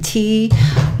juice and tea,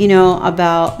 you know,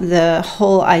 about the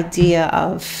whole idea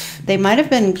of, they might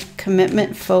have been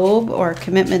commitment phobe or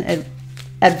commitment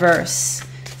adverse.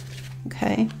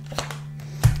 Okay.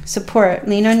 Support.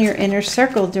 Lean on your inner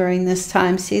circle during this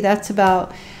time. See, that's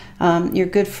about your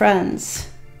good friends.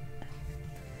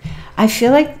 I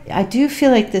do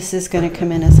feel like this is going to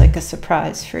come in as like a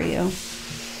surprise for you.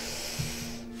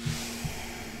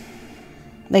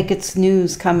 Like it's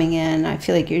news coming in. I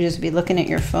feel like you'll just be looking at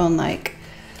your phone like,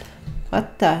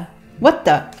 what the?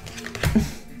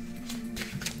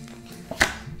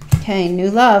 Okay, new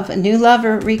love. A new love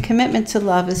or recommitment to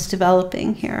love is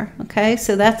developing here. Okay,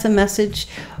 so that's a message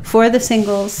for the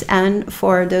singles and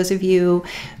for those of you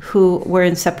who were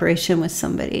in separation with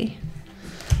somebody.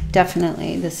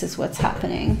 Definitely, this is what's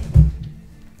happening.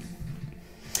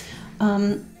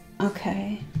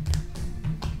 Okay.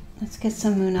 Let's get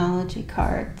some Moonology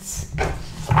cards.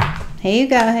 Hey, you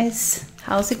guys.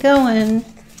 How's it going?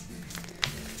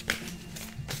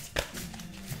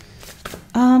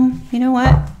 You know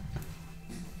what?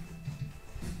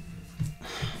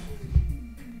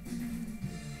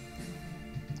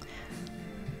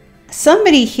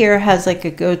 Somebody here has like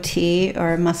a goatee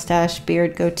or a mustache,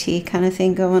 beard, goatee kind of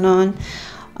thing going on.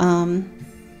 And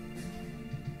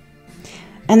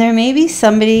there may be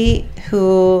somebody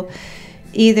who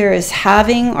either is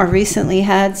having or recently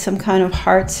had some kind of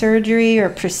heart surgery or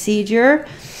procedure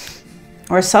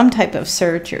or some type of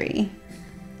surgery.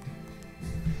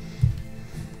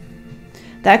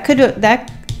 That could,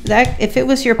 if it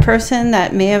was your person,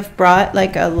 that may have brought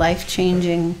like a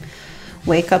life-changing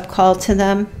wake-up call to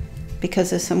them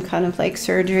because of some kind of like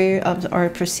surgery or a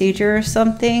procedure or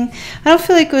something. I don't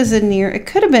feel like it was it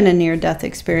could have been a near-death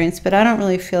experience, but I don't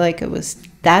really feel like it was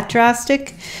that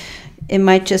drastic. It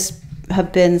might just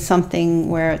have been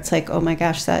something where it's like, oh my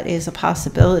gosh, that is a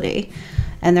possibility.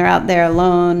 And they're out there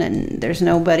alone and there's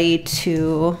nobody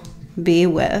to be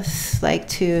with, like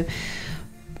to,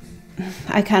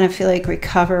 I kind of feel like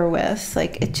recover with.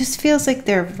 Like it just feels like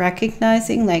they're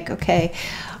recognizing like, okay,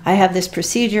 I have this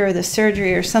procedure or this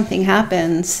surgery or something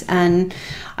happens and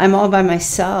I'm all by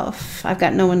myself. I've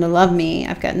got no one to love me.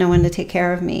 I've got no one to take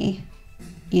care of me.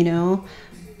 You know,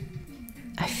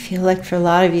 I feel like for a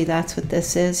lot of you, that's what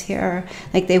this is here.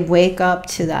 Like they wake up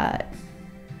to that.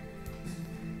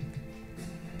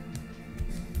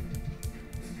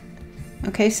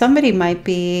 Okay, somebody might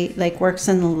be like works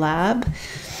in the lab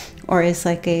or is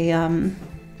like a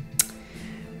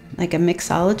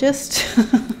mixologist.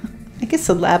 I guess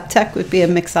a lab tech would be a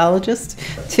mixologist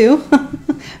too,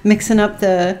 mixing up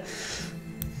the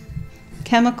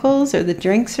chemicals or the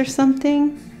drinks or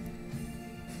something.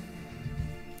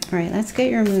 All right, let's get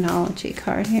your Moonology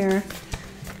card here.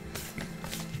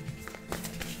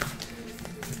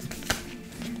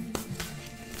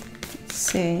 Let's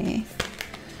see.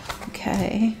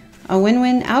 Okay. A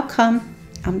win-win outcome.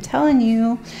 I'm telling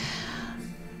you.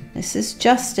 This is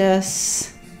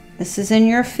justice. This is in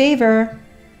your favor.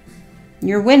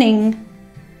 You're winning.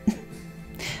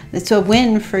 It's a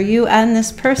win for you and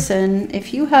this person.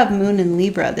 If you have Moon in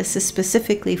Libra, this is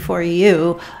specifically for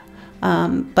you,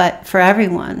 but for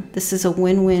everyone. This is a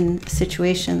win-win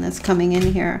situation that's coming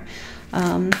in here.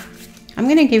 I'm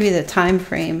going to give you the time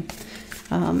frame.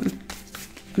 I'm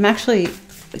actually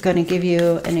going to give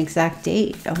you an exact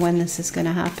date of when this is going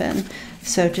to happen.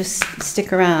 So just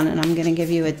stick around and I'm going to give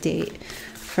you a date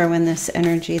for when this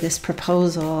energy, this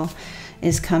proposal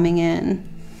is coming in.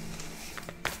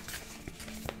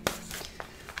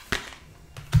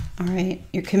 All right,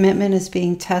 your commitment is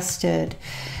being tested.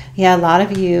 Yeah, a lot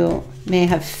of you may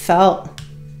have felt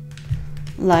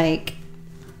like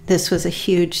this was a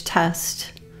huge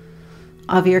test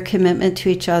of your commitment to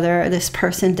each other. This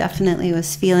person definitely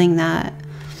was feeling that,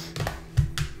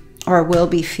 or will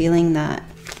be feeling that.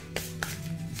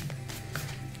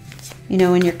 You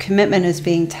know, when your commitment is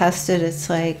being tested, it's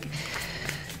like,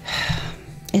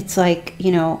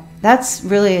 you know, that's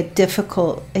really a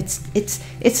difficult,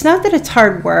 it's not that it's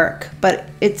hard work, but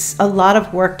it's a lot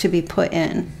of work to be put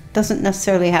in. Doesn't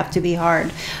necessarily have to be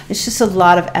hard. It's just a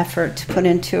lot of effort to put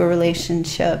into a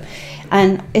relationship.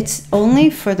 And it's only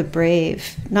for the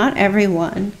brave, not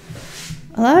everyone.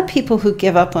 A lot of people who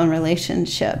give up on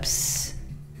relationships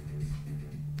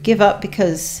give up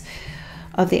because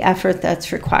of the effort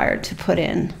that's required to put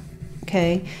in,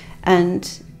 okay?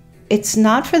 And it's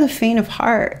not for the faint of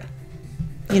heart.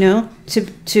 You know,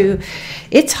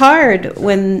 it's hard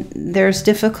when there's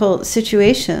difficult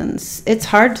situations. It's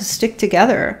hard to stick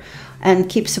together and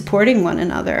keep supporting one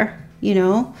another. You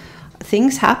know,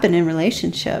 things happen in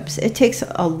relationships. It takes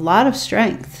a lot of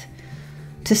strength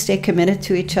to stay committed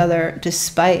to each other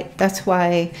despite. That's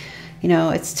why, you know,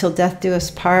 it's till death do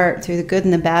us part, through the good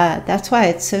and the bad. That's why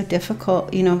it's so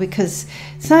difficult, you know, because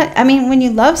it's not, I mean, when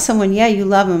you love someone, yeah, you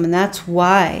love them, and that's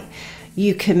why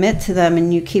you commit to them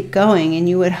and you keep going. And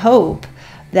you would hope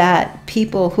that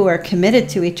people who are committed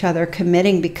to each other,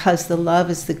 committing because the love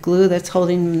is the glue that's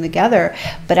holding them together.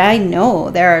 But I know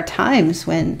there are times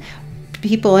when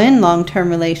people in long-term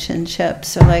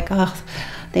relationships are like, oh,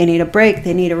 they need a break,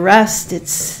 they need a rest.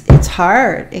 It's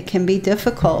hard. It can be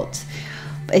difficult.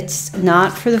 It's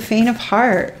not for the faint of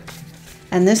heart.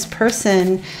 And this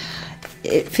person,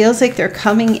 it feels like they're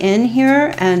coming in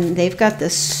here and they've got the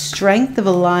strength of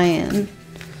a lion,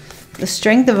 the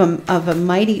strength of a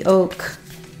mighty oak,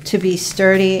 to be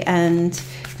sturdy and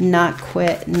not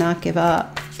quit, not give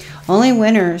up. Only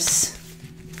winners.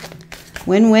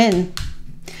 Win-win.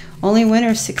 Only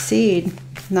winners succeed,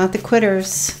 not the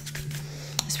quitters.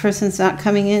 This person's not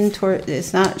coming in toward,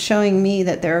 it's not showing me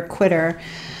that they're a quitter.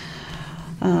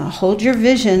 Hold your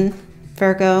vision,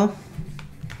 Virgo.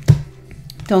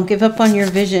 Don't give up on your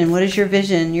vision. What is your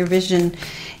vision? Your vision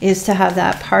is to have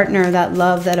that partner, that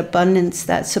love, that abundance,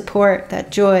 that support,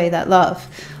 that joy, that love.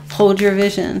 Hold your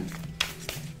vision.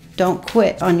 Don't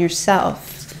quit on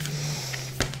yourself.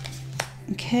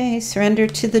 Okay, surrender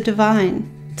to the divine.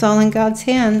 It's all in God's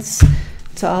hands.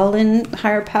 It's all in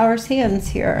higher power's hands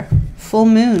here. Full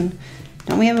moon.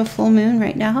 Don't we have a full moon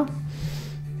right now?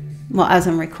 Well, as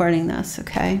I'm recording this,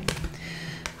 okay?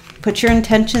 Put your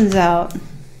intentions out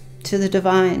to the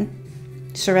divine.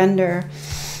 Surrender.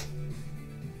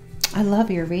 I love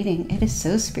your reading. It is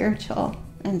so spiritual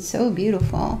and so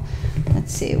beautiful.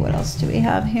 Let's see, what else do we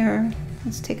have here?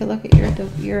 Let's take a look at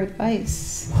your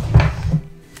advice.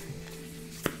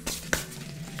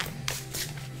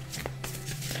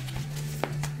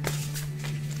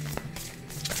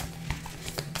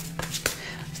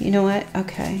 You know what?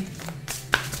 Okay.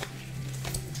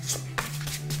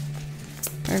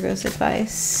 Virgo's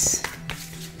advice.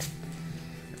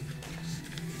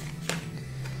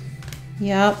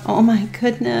 Yep. Oh my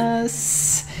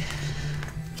goodness.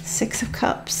 6 of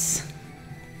Cups.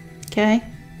 Okay.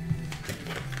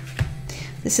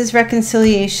 This is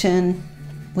reconciliation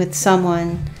with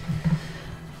someone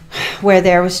where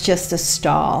there was just a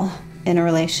stall in a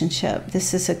relationship.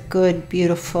 This is a good,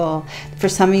 beautiful, for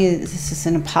some of you, this is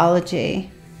an apology.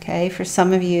 Okay. For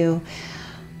some of you,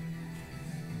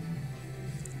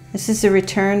 this is a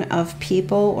return of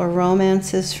people or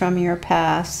romances from your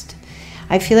past.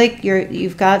 I feel like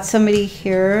you've got somebody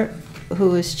here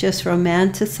who is just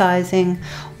romanticizing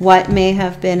what may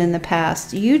have been in the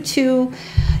past. You two,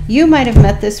 you might have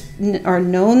met this or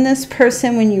known this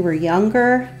person when you were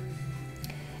younger,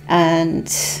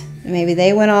 and maybe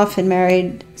they went off and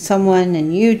married someone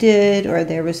and you did, or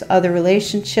there was other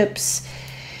relationships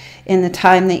in the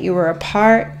time that you were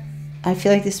apart. I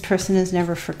feel like this person has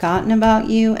never forgotten about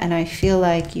you, and I feel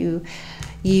like you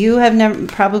have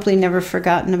probably never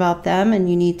forgotten about them, and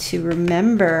you need to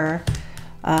remember.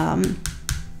 I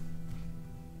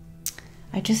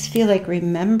just feel like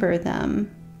remember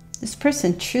them. This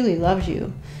person truly loves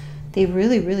you. They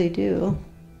really, really do.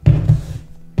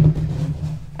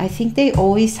 I think they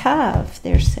always have,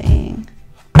 they're saying.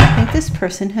 I think this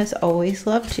person has always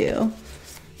loved you.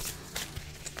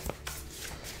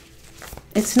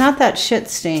 It's not that shit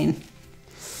stain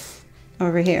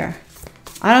over here.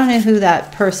 I don't know who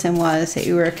that person was that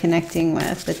you were connecting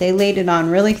with, but they laid it on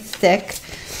really thick.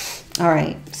 All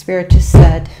right, Spirit just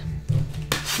said,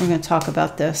 we're going to talk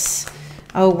about this.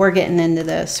 Oh, we're getting into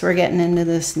this. We're getting into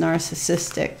this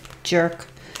narcissistic jerk,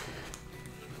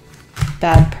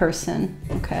 bad person,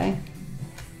 okay?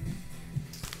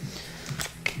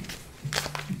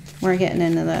 We're getting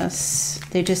into this.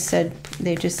 They just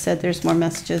said there's more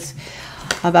messages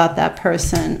about that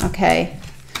person, okay?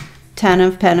 Ten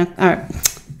of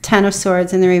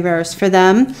Swords in the reverse for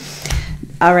them.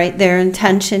 All right, their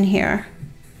intention here.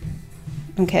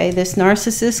 Okay, this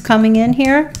narcissist coming in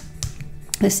here,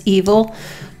 this evil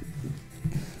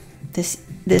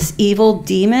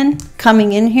demon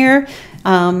coming in here,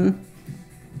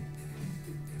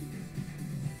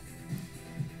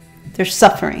 they're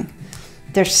suffering.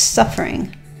 They're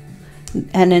suffering.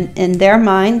 And in their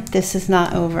mind, this is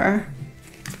not over.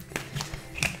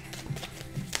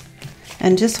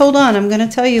 And just hold on. I'm going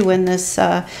to tell you when this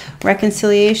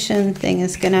reconciliation thing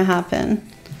is going to happen.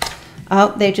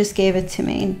 Oh, they just gave it to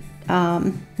me.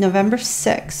 November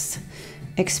 6th.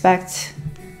 Expect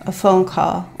a phone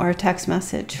call or a text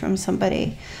message from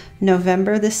somebody.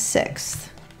 November the 6th.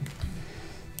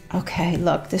 Okay,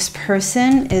 look. This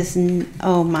person is...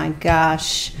 Oh, my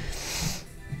gosh.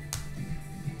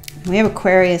 We have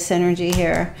Aquarius energy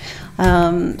here.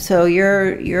 So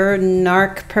your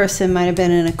narc person might have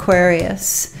been an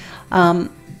Aquarius.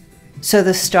 So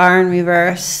the star in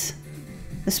reverse,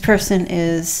 this person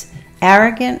is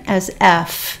arrogant as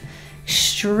F,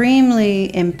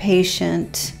 extremely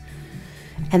impatient,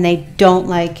 and they don't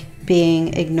like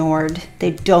being ignored.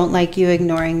 They don't like you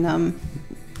ignoring them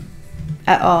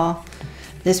at all.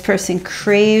 This person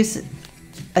craves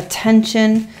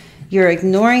attention. You're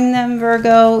ignoring them,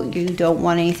 Virgo. You don't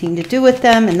want anything to do with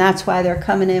them. And that's why they're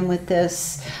coming in with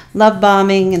this love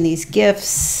bombing and these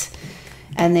gifts.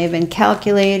 And they've been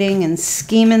calculating and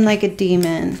scheming like a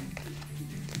demon.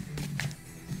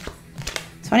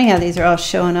 It's funny how these are all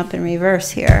showing up in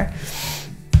reverse here.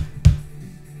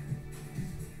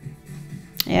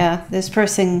 Yeah, this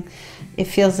person, it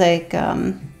feels like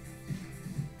they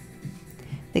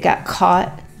got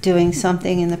caught doing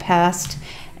something in the past.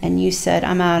 And you said,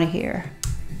 I'm out of here.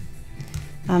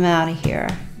 I'm out of here.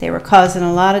 They were causing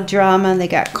a lot of drama and they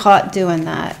got caught doing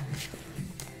that.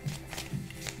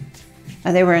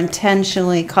 And they were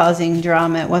intentionally causing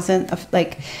drama. It wasn't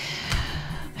like,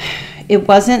 it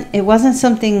wasn't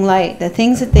something light. The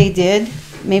things that they did,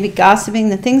 maybe gossiping,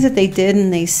 the things that they did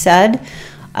and they said,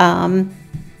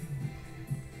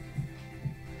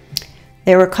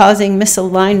 they were causing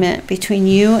misalignment between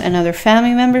you and other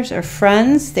family members or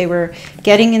friends. They were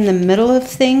getting in the middle of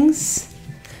things.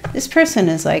 This person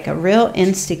is like a real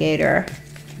instigator.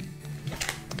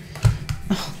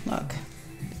 Oh, look.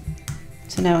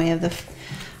 So now we have the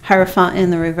Hierophant in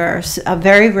the reverse. A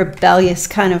very rebellious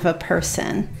kind of a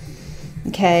person.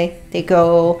 Okay? They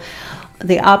go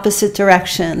the opposite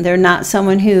direction. They're not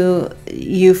someone who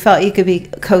you felt you could be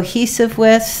cohesive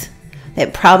with. They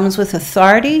have problems with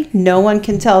authority. No one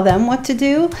can tell them what to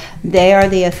do. They are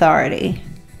the authority.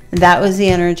 That was the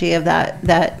energy of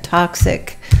that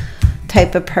toxic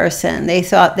type of person. They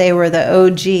thought they were the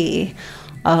OG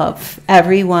of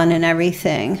everyone and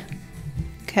everything.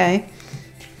 Okay?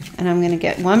 And I'm going to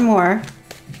get one more.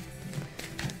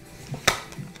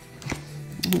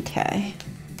 Okay.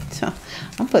 So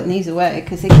I'm putting these away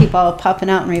because they keep all popping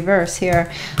out in reverse here.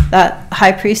 That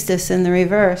High Priestess in the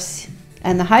reverse.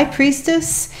 And the High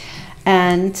Priestess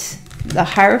and the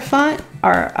Hierophant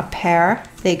are a pair.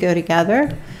 They go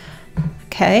together.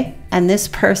 Okay? And this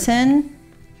person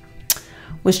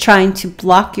was trying to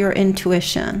block your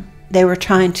intuition. They were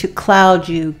trying to cloud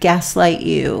you, gaslight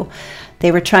you.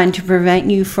 They were trying to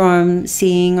prevent you from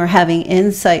seeing or having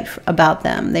insight about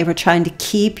them. They were trying to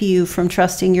keep you from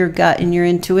trusting your gut and your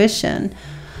intuition.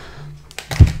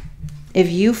 If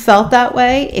you felt that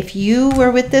way, if you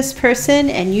were with this person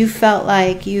and you felt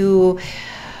like you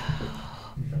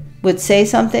would say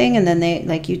something and then they,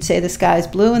 like you'd say the sky's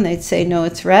blue and they'd say, no,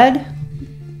 it's red,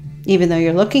 even though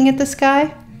you're looking at the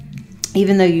sky,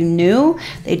 even though you knew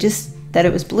that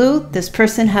it was blue, this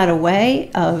person had a way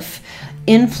of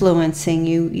influencing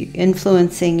you,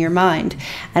 influencing your mind.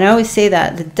 And I always say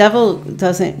that the devil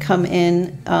doesn't come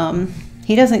in,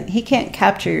 he can't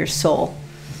capture your soul.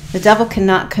 The devil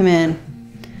cannot come in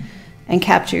and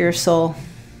capture your soul.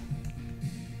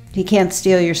 He can't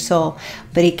steal your soul,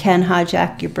 but he can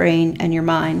hijack your brain and your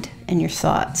mind and your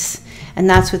thoughts. And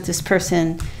that's what this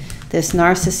person, this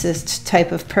narcissist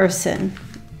type of person,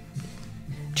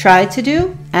 tried to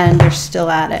do, and they're still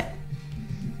at it.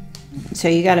 So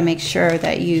you got to make sure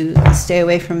that you stay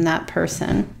away from that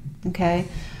person, okay?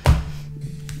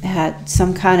 It had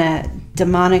some kind of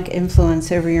demonic influence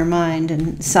over your mind,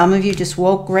 and some of you just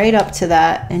woke right up to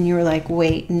that, and you were like,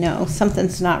 wait, no,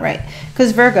 something's not right.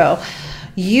 Because Virgo,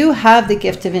 you have the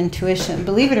gift of intuition.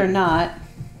 Believe it or not,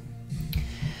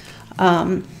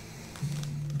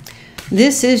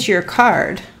 this is your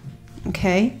card,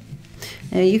 okay?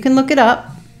 Now you can look it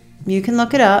up. You can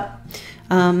look it up.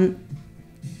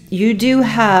 You do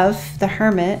have the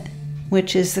Hermit,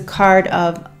 which is the card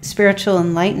of spiritual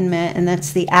enlightenment, and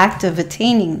that's the act of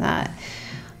attaining that,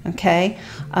 okay?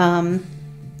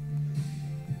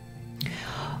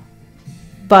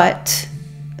 But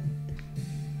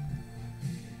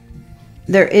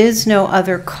there is no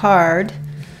other card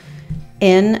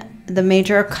in the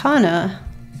major arcana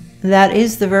that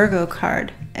is the Virgo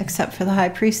card, except for the High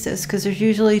Priestess, because there's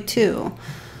usually two,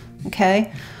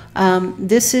 okay?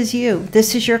 This is you.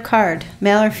 This is your card,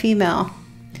 male or female.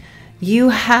 You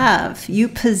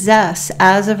possess,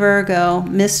 as a Virgo,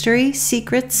 mystery,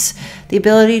 secrets, the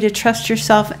ability to trust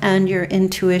yourself and your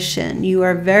intuition. You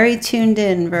are very tuned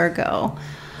in, Virgo,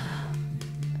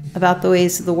 about the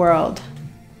ways of the world,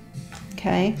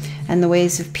 okay? And the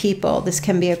ways of people. This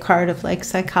can be a card of like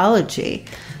psychology,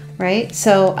 right?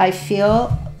 So I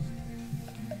feel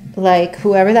like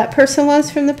whoever that person was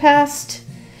from the past,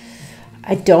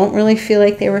 I don't really feel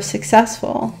like they were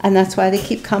successful. And that's why they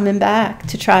keep coming back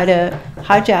to try to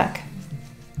hijack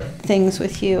things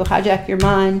with you, hijack your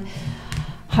mind,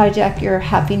 hijack your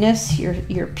happiness,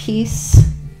 your peace,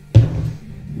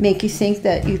 make you think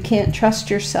that you can't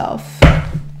trust yourself.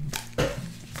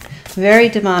 Very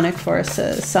demonic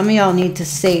forces. Some of y'all need to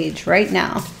sage right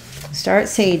now. Start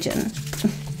saging.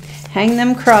 Hang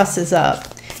them crosses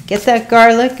up. Get that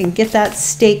garlic and get that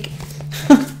steak.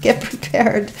 Get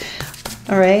prepared.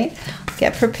 All right?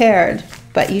 Get prepared.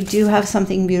 But you do have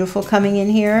something beautiful coming in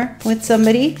here with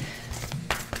somebody.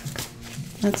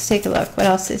 Let's take a look. What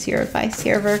else is your advice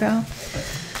here, Virgo?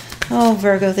 Oh,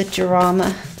 Virgo, the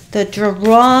drama. The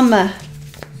drama.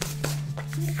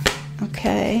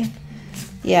 Okay.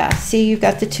 Yeah, see, you've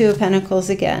got the Two of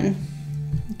Pentacles again.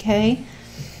 Okay?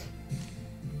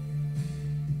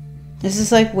 This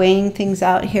is like weighing things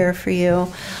out here for you,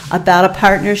 about a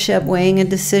partnership, weighing a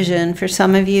decision. For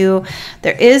some of you,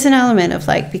 there is an element of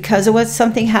like, because of what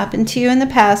something happened to you in the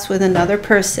past with another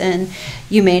person,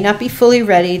 you may not be fully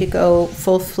ready to go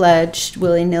full-fledged,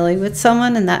 willy-nilly with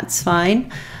someone, and that's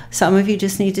fine. Some of you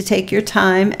just need to take your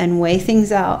time and weigh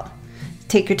things out.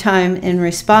 Take your time in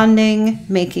responding,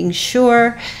 making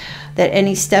sure that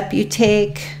any step you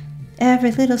take,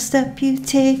 every little step you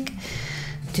take,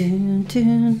 doon,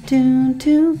 doon, doon,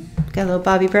 doon. Got a little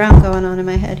Bobby Brown going on in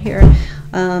my head here.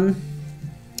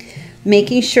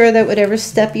 Making sure that whatever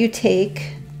step you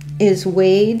take is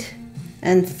weighed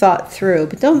and thought through.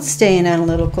 But don't stay in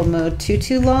analytical mode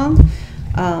too long.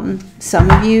 Some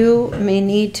of you may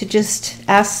need to just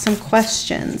ask some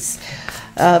questions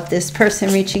of this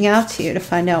person reaching out to you to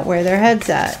find out where their head's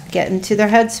at. Get into their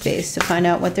headspace to find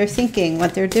out what they're thinking,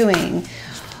 what they're doing,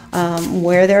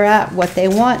 where they're at, what they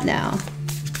want now,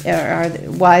 or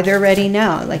why they're ready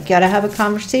now. Like, you gotta have a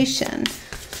conversation.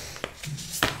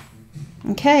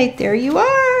 Okay, there you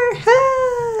are.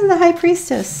 Ah, the High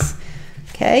Priestess.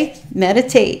 Okay,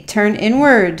 meditate, turn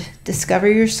inward, discover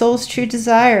your soul's true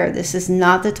desire. This is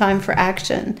not the time for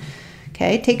action.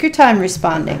 Okay, take your time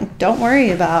responding. Don't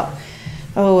worry about,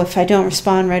 oh, if I don't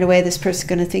respond right away, this person's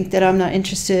going to think that I'm not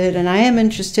interested, and I am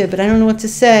interested, but I don't know what to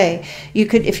say. You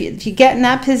could, if you get in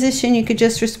that position, you could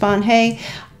just respond, hey,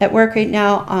 at work right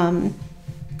now,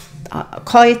 I'll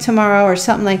call you tomorrow, or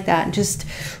something like that. And just,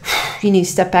 you need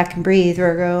to step back and breathe,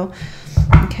 Virgo.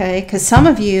 Okay, because some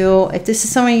of you, if this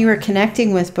is someone you were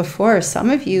connecting with before, some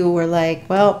of you were like,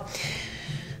 well,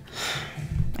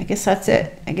 I guess that's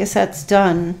it. I guess that's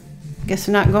done. I guess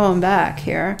I'm not going back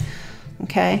here.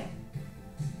 Okay.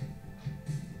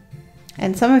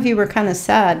 And some of you were kind of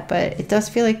sad, but it does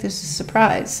feel like there's a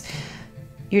surprise.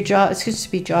 Your jaw, it's going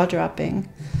to be jaw-dropping.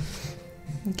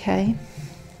 Okay?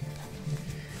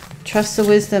 Trust the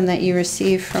wisdom that you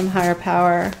receive from higher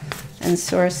power and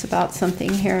source about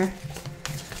something here.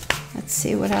 Let's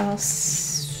see what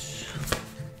else.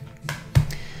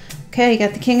 Okay, you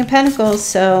got the King of Pentacles,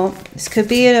 so this could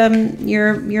be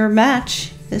your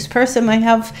match. This person might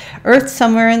have Earth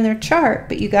somewhere in their chart,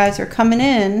 but you guys are coming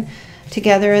in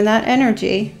together in that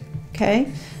energy,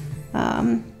 okay?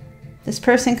 This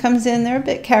person comes in, they're a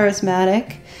bit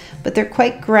charismatic, but they're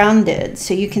quite grounded,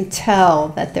 so you can tell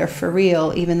that they're for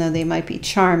real, even though they might be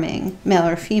charming, male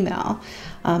or female.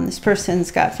 This person's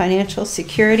got financial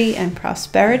security and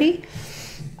prosperity.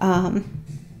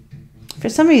 For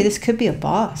some of you, this could be a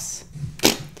boss.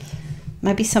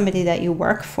 Might be somebody that you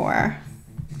work for,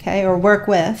 okay, or work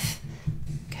with,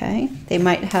 okay? They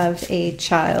might have a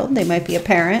child. They might be a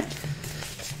parent.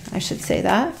 I should say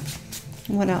that.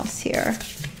 What else here?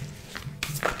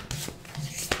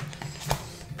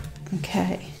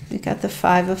 Okay, we got the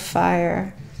Five of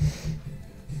Fire.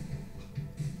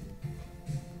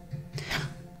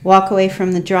 Walk away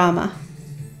from the drama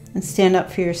and stand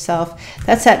up for yourself.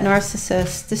 That's that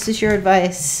narcissist. This is your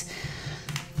advice.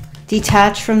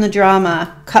 Detach from the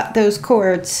drama. Cut those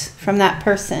cords from that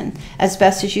person as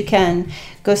best as you can.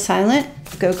 Go silent.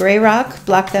 Go gray rock.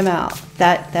 Block them out.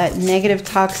 That negative,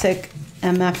 toxic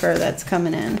MFer that's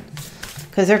coming in.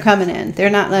 Because they're coming in. They're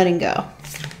not letting go.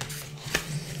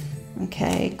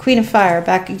 Okay. Queen of Fire.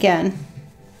 Back again.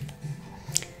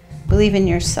 Believe in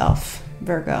yourself,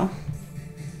 Virgo.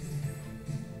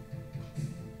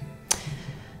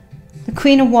 The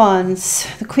Queen of Wands,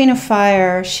 the Queen of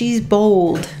Fire, she's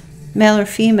bold, male or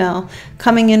female,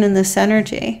 coming in this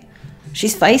energy.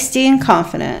 She's feisty and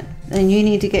confident, and you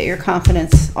need to get your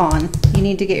confidence on. You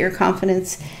need to get your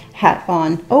confidence hat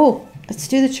on. Oh, let's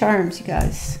do the charms, you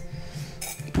guys.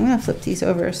 I'm going to flip these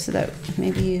over so that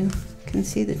maybe you can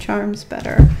see the charms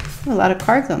better. A lot of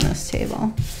cards on this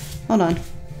table. Hold on.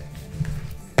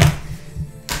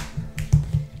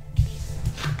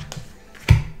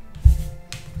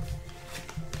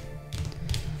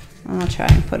 I'll try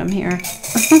and put them here.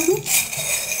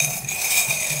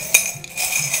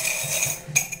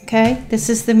 Okay, this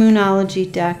is the Moonology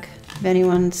deck, if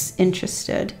anyone's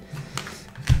interested.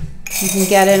 You can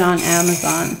get it on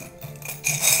Amazon.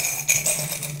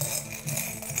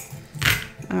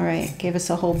 All right, gave us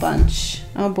a whole bunch.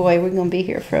 Oh boy, we're gonna be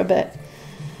here for a bit.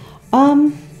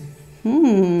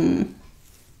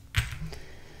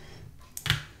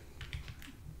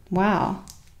 Wow,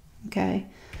 okay.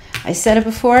 I said it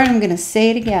before, and I'm going to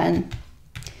say it again.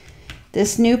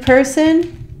 This new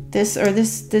person, this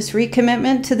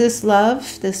recommitment to this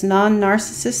love, this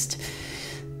non-narcissist,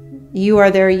 you are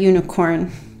their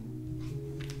unicorn.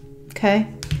 Okay?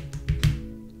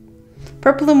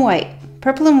 Purple and white.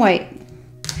 Purple and white.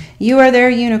 You are their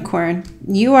unicorn.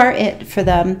 You are it for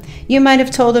them. You might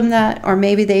have told them that, or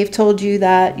maybe they've told you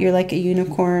that. You're like a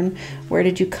unicorn. Where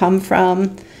did you come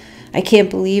from? I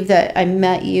can't believe that I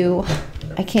met you.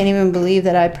 I can't even believe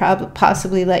that I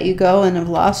possibly let you go and have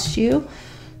lost you.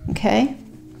 Okay?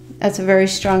 That's a very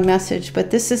strong message.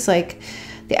 But this is like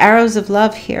the arrows of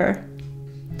love here.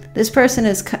 This person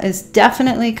is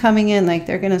definitely coming in like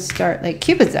they're going to start like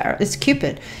Cupid's arrow. It's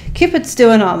Cupid. Cupid's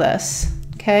doing all this.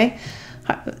 Okay?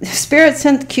 Spirit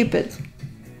sent Cupid.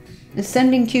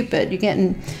 Ascending Cupid. You're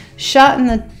getting shot in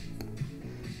the...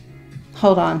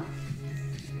 Hold on.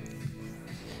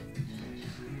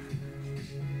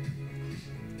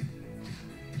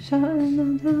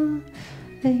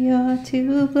 You're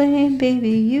to blame, baby.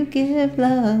 You give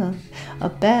love a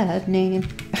bad name.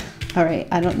 All right,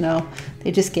 I don't know.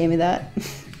 They just gave me that.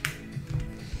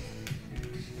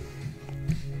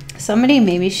 Somebody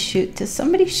maybe shoot. Does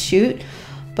somebody shoot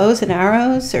bows and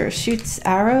arrows or shoots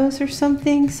arrows or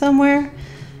something somewhere?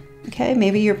 Okay,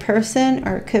 maybe your person,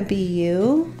 or it could be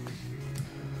you.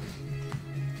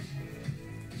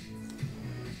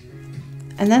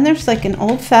 And then there's like an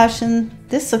old-fashioned,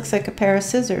 this looks like a pair of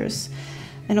scissors.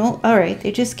 All right,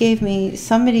 they just gave me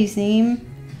somebody's name.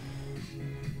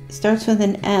 It starts with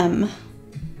an M.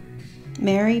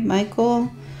 Mary,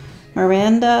 Michael,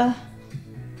 Miranda,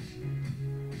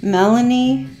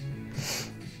 Melanie,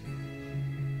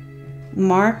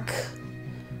 Mark,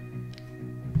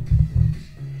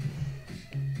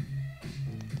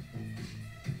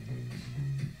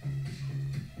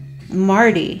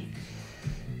 Marty,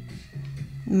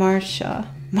 Marsha.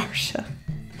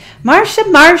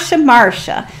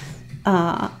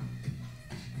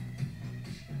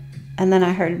 And then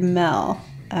I heard Mel.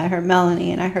 I heard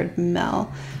Melanie and I heard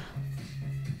Mel.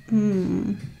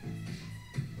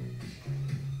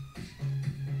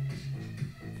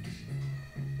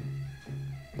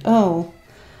 Oh.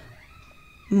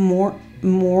 Morena?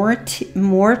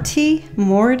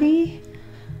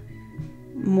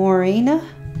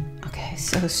 Okay,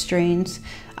 so strange.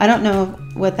 I don't know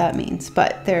what that means,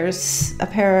 but there's a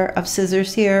pair of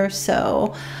scissors here,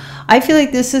 so I feel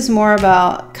like this is more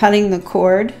about cutting the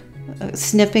cord,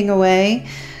 snipping away,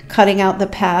 cutting out the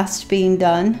past being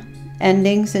done,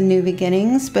 endings and new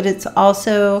beginnings. But it's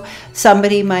also,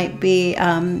 somebody might be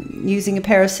using a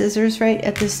pair of scissors right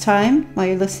at this time while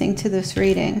you're listening to this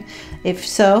reading. If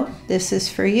so, this is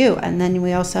for you. And then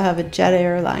we also have a jet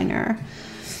airliner.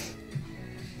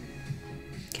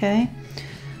 Okay,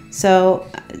 so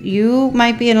you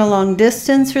might be in a long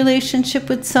distance relationship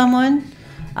with someone.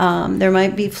 There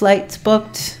might be flights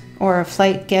booked or a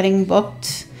flight getting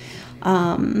booked.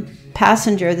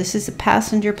 Passenger, this is a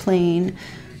passenger plane.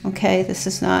 Okay, this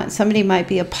is not, somebody might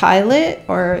be a pilot,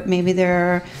 or maybe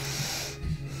they're,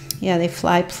 yeah, they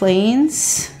fly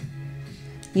planes.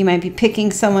 You might be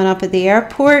picking someone up at the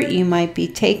airport. You might be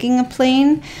taking a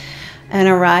plane and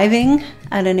arriving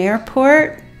at an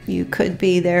airport. You could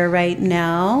be there right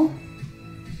now.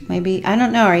 Maybe, I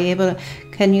don't know, are you able to,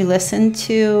 can you listen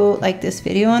to like this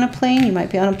video on a plane? You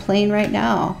might be on a plane right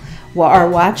now, or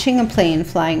watching a plane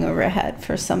flying overhead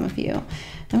for some of you.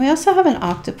 And we also have an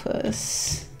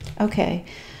octopus. Okay.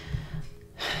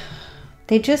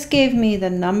 They just gave me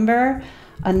the number,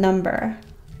 a number,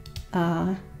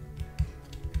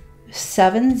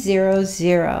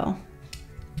 700.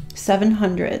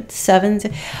 700.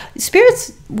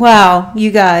 Spirits, wow,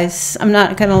 you guys, I'm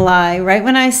not gonna lie. Right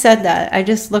when I said that, I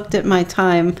just looked at my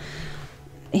time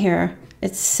here.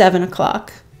 It's 7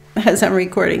 o'clock as I'm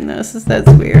recording this.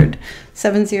 That's weird.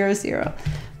 700.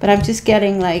 But I'm just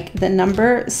getting like the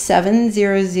number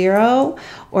 700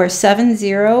 or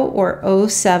 70 or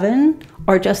 07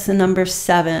 or just the number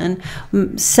 7.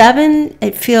 7,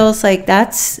 it feels like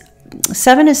that's,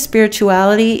 7 is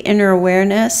spirituality, inner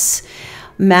awareness,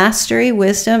 mastery,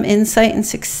 wisdom, insight, and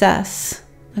success.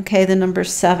 Okay, the number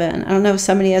 7. I don't know if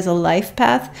somebody has a life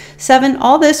path. 7,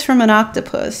 all this from an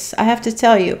octopus. I have to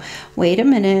tell you, wait a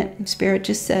minute. Spirit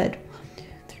just said, 1, 2,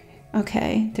 3.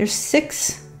 Okay, there's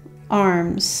 6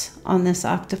 arms on this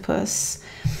octopus.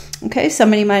 Okay,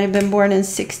 somebody might have been born in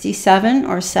 67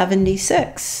 or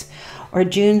 76 or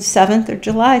June 7th or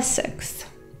July 6th.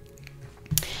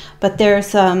 But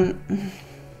there's,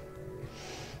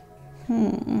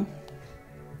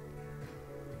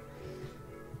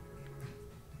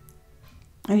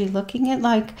 Are you looking at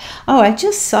like, oh, I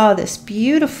just saw this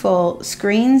beautiful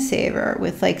screensaver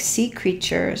with like sea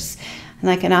creatures and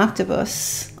like an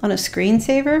octopus on a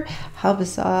screensaver. How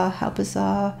bizarre, how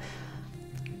bizarre.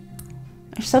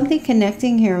 There's something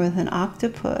connecting here with an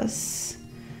octopus.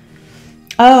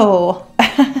 Oh,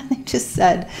 I just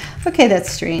said, okay,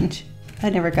 that's strange. I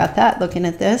never got that looking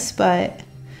at this, but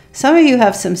some of you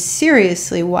have some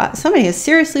seriously, somebody has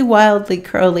seriously wildly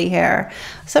curly hair.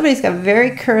 Somebody's got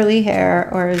very curly hair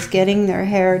or is getting their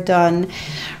hair done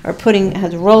or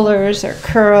has rollers or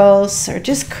curls or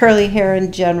just curly hair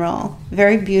in general.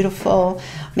 Very beautiful,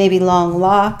 maybe long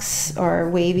locks or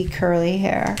wavy curly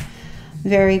hair.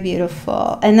 Very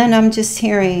beautiful. And then I'm just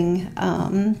hearing,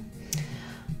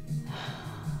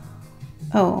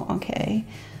 oh, okay.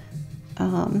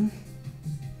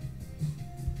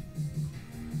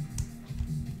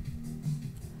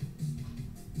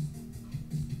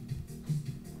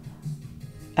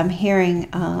 I'm hearing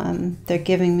they're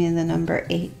giving me the number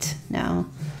 8 now.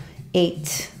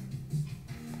 8.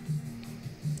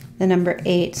 The number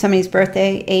 8. Somebody's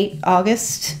birthday, 8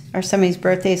 August, or somebody's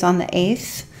birthday is on the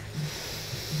 8th.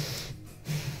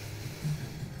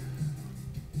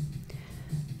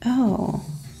 Oh.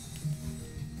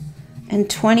 And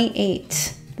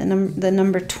 28. The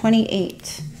number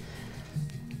 28.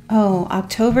 Oh,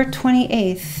 October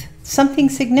 28th. Something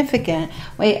significant.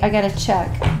 Wait, I gotta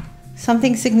check.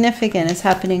 Something significant is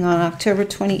happening on October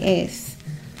 28th.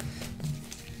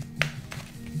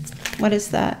 What is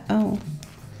that? Oh.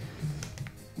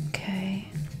 Okay.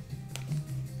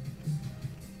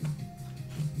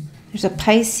 There's a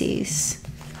Pisces.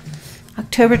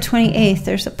 October 28th,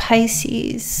 there's a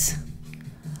Pisces.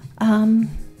 Hold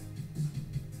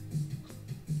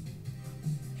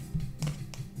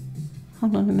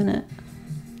on a minute.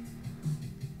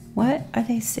 What are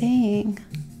they saying?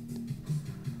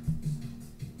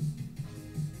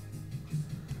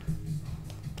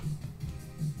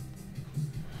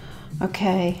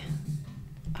 Okay.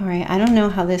 All right. I don't know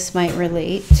how this might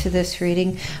relate to this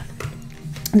reading.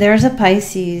 There's a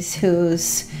Pisces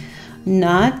who's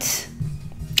not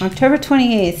October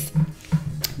 28th.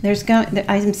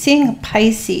 I'm seeing a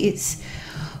Pisces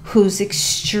who's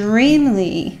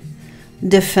extremely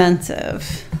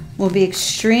defensive, will be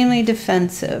extremely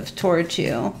defensive towards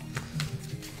you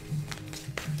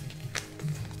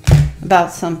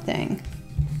about something.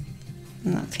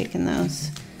 I'm not taking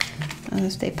those.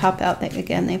 If they pop out,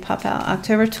 again, they pop out.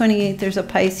 October 28th, there's a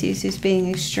Pisces who's being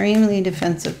extremely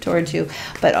defensive towards you,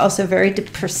 but also very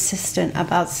persistent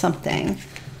about something.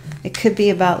 It could be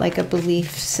about like a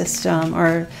belief system,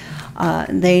 or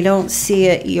they don't see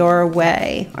it your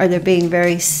way, or they're being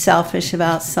very selfish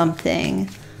about something.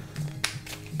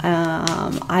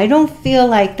 I don't feel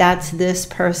like that's this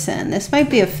person. This might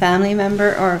be a family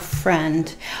member or a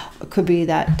friend. It could be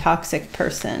that toxic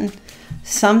person.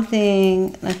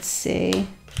 Something, let's see.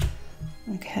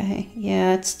 Okay,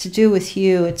 yeah, it's to do with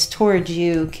you. It's towards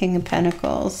you. King of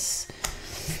Pentacles.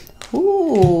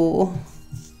 Ooh.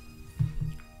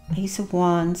 Ace of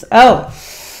Wands. Oh.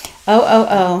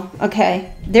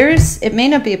 Okay. It may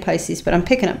not be a Pisces, but I'm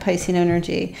picking up Piscean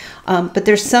energy. But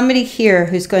there's somebody here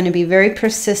who's going to be very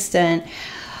persistent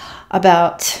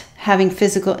about having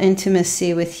physical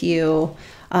intimacy with you.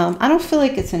 I don't feel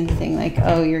like it's anything like,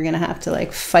 oh, you're going to have to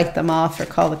like fight them off or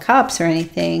call the cops or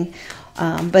anything.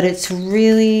 But it's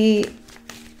really,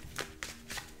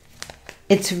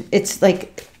 it's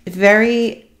like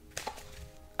very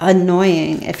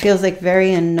annoying. It feels like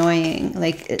very annoying.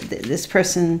 Like this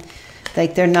person,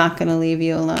 like they're not going to leave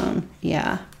you alone.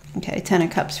 Yeah. Okay. 10 of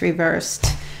Cups reversed.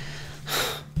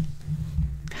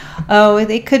 Oh,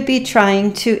 they could be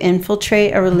trying to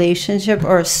infiltrate a relationship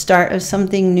or a start of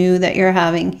something new that you're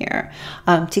having here.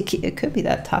 It could be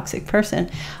that toxic person.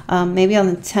 Maybe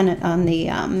on the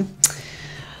 28th,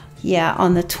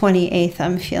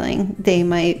 I'm feeling they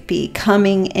might be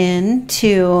coming in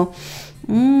to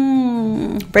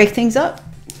break things up.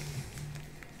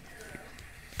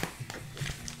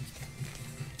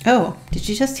 Oh, did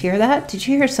you just hear that? Did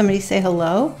you hear somebody say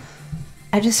hello?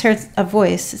 I just heard a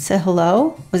voice. It said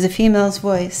hello. It was a female's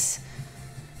voice.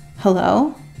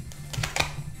 Hello?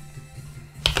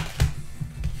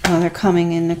 Oh, they're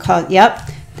coming in to call.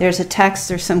 Yep, there's a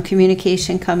text or some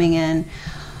communication coming in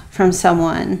from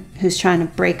someone who's trying to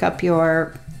break up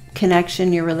your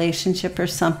connection, your relationship or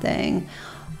something.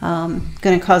 Going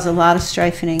to cause a lot of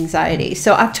strife and anxiety.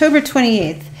 So October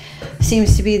 28th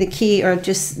seems to be the key, or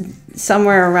just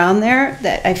somewhere around there,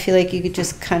 that I feel like you could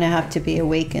just kind of have to be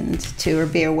awakened to or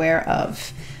be aware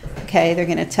of. Okay, they're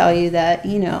going to tell you that,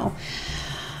 you know,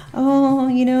 oh,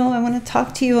 you know, I want to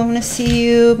talk to you, I want to see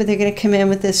you, but they're going to come in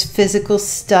with this physical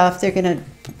stuff. They're going to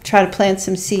try to plant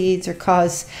some seeds or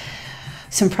cause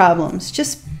some problems.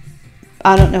 Just,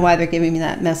 I don't know why they're giving me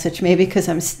that message. Maybe because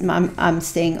I'm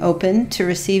staying open to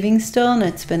receiving still, and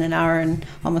it's been an hour and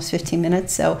almost 15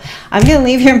 minutes. So I'm going to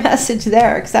leave your message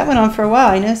there, because that went on for a while.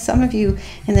 I know some of you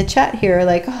in the chat here are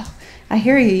like, oh, I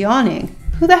hear you yawning.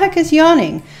 Who the heck is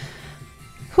yawning?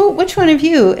 Which one of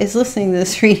you is listening to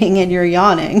this reading and you're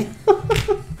yawning?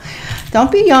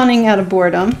 Don't be yawning out of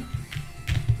boredom.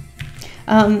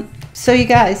 So you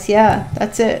guys, yeah,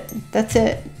 that's it. That's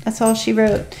it. That's all she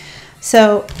wrote.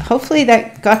 So hopefully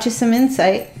that got you some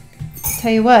insight. I'll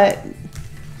tell you what,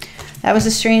 that was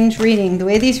a strange reading. The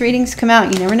way these readings come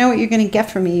out, you never know what you're going to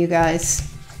get from me, you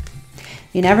guys.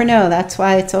 You never know. That's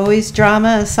why it's always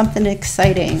drama, something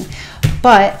exciting.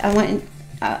 But I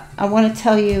want to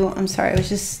tell you, I'm sorry, I was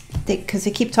just, because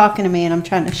they keep talking to me and I'm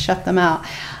trying to shut them out.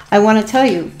 I want to tell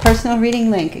you, personal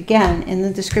reading link, again, in the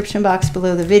description box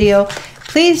below the video.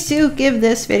 Please do give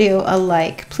this video a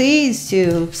like. Please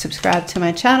do subscribe to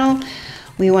my channel.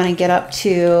 We want to get up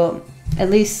to at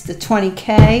least the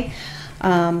 20K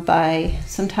by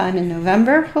sometime in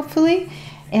November, hopefully.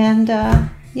 And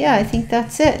yeah, I think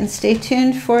that's it. And stay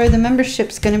tuned for the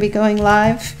membership's going to be going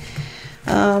live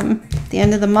at the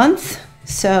end of the month.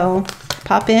 So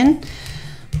pop in.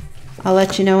 I'll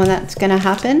let you know when that's going to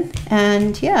happen.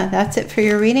 And yeah, that's it for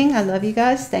your reading. I love you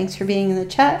guys. Thanks for being in the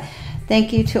chat.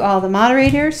 Thank you to all the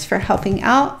moderators for helping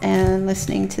out and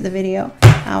listening to the video.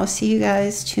 I will see you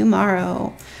guys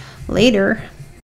tomorrow. Later.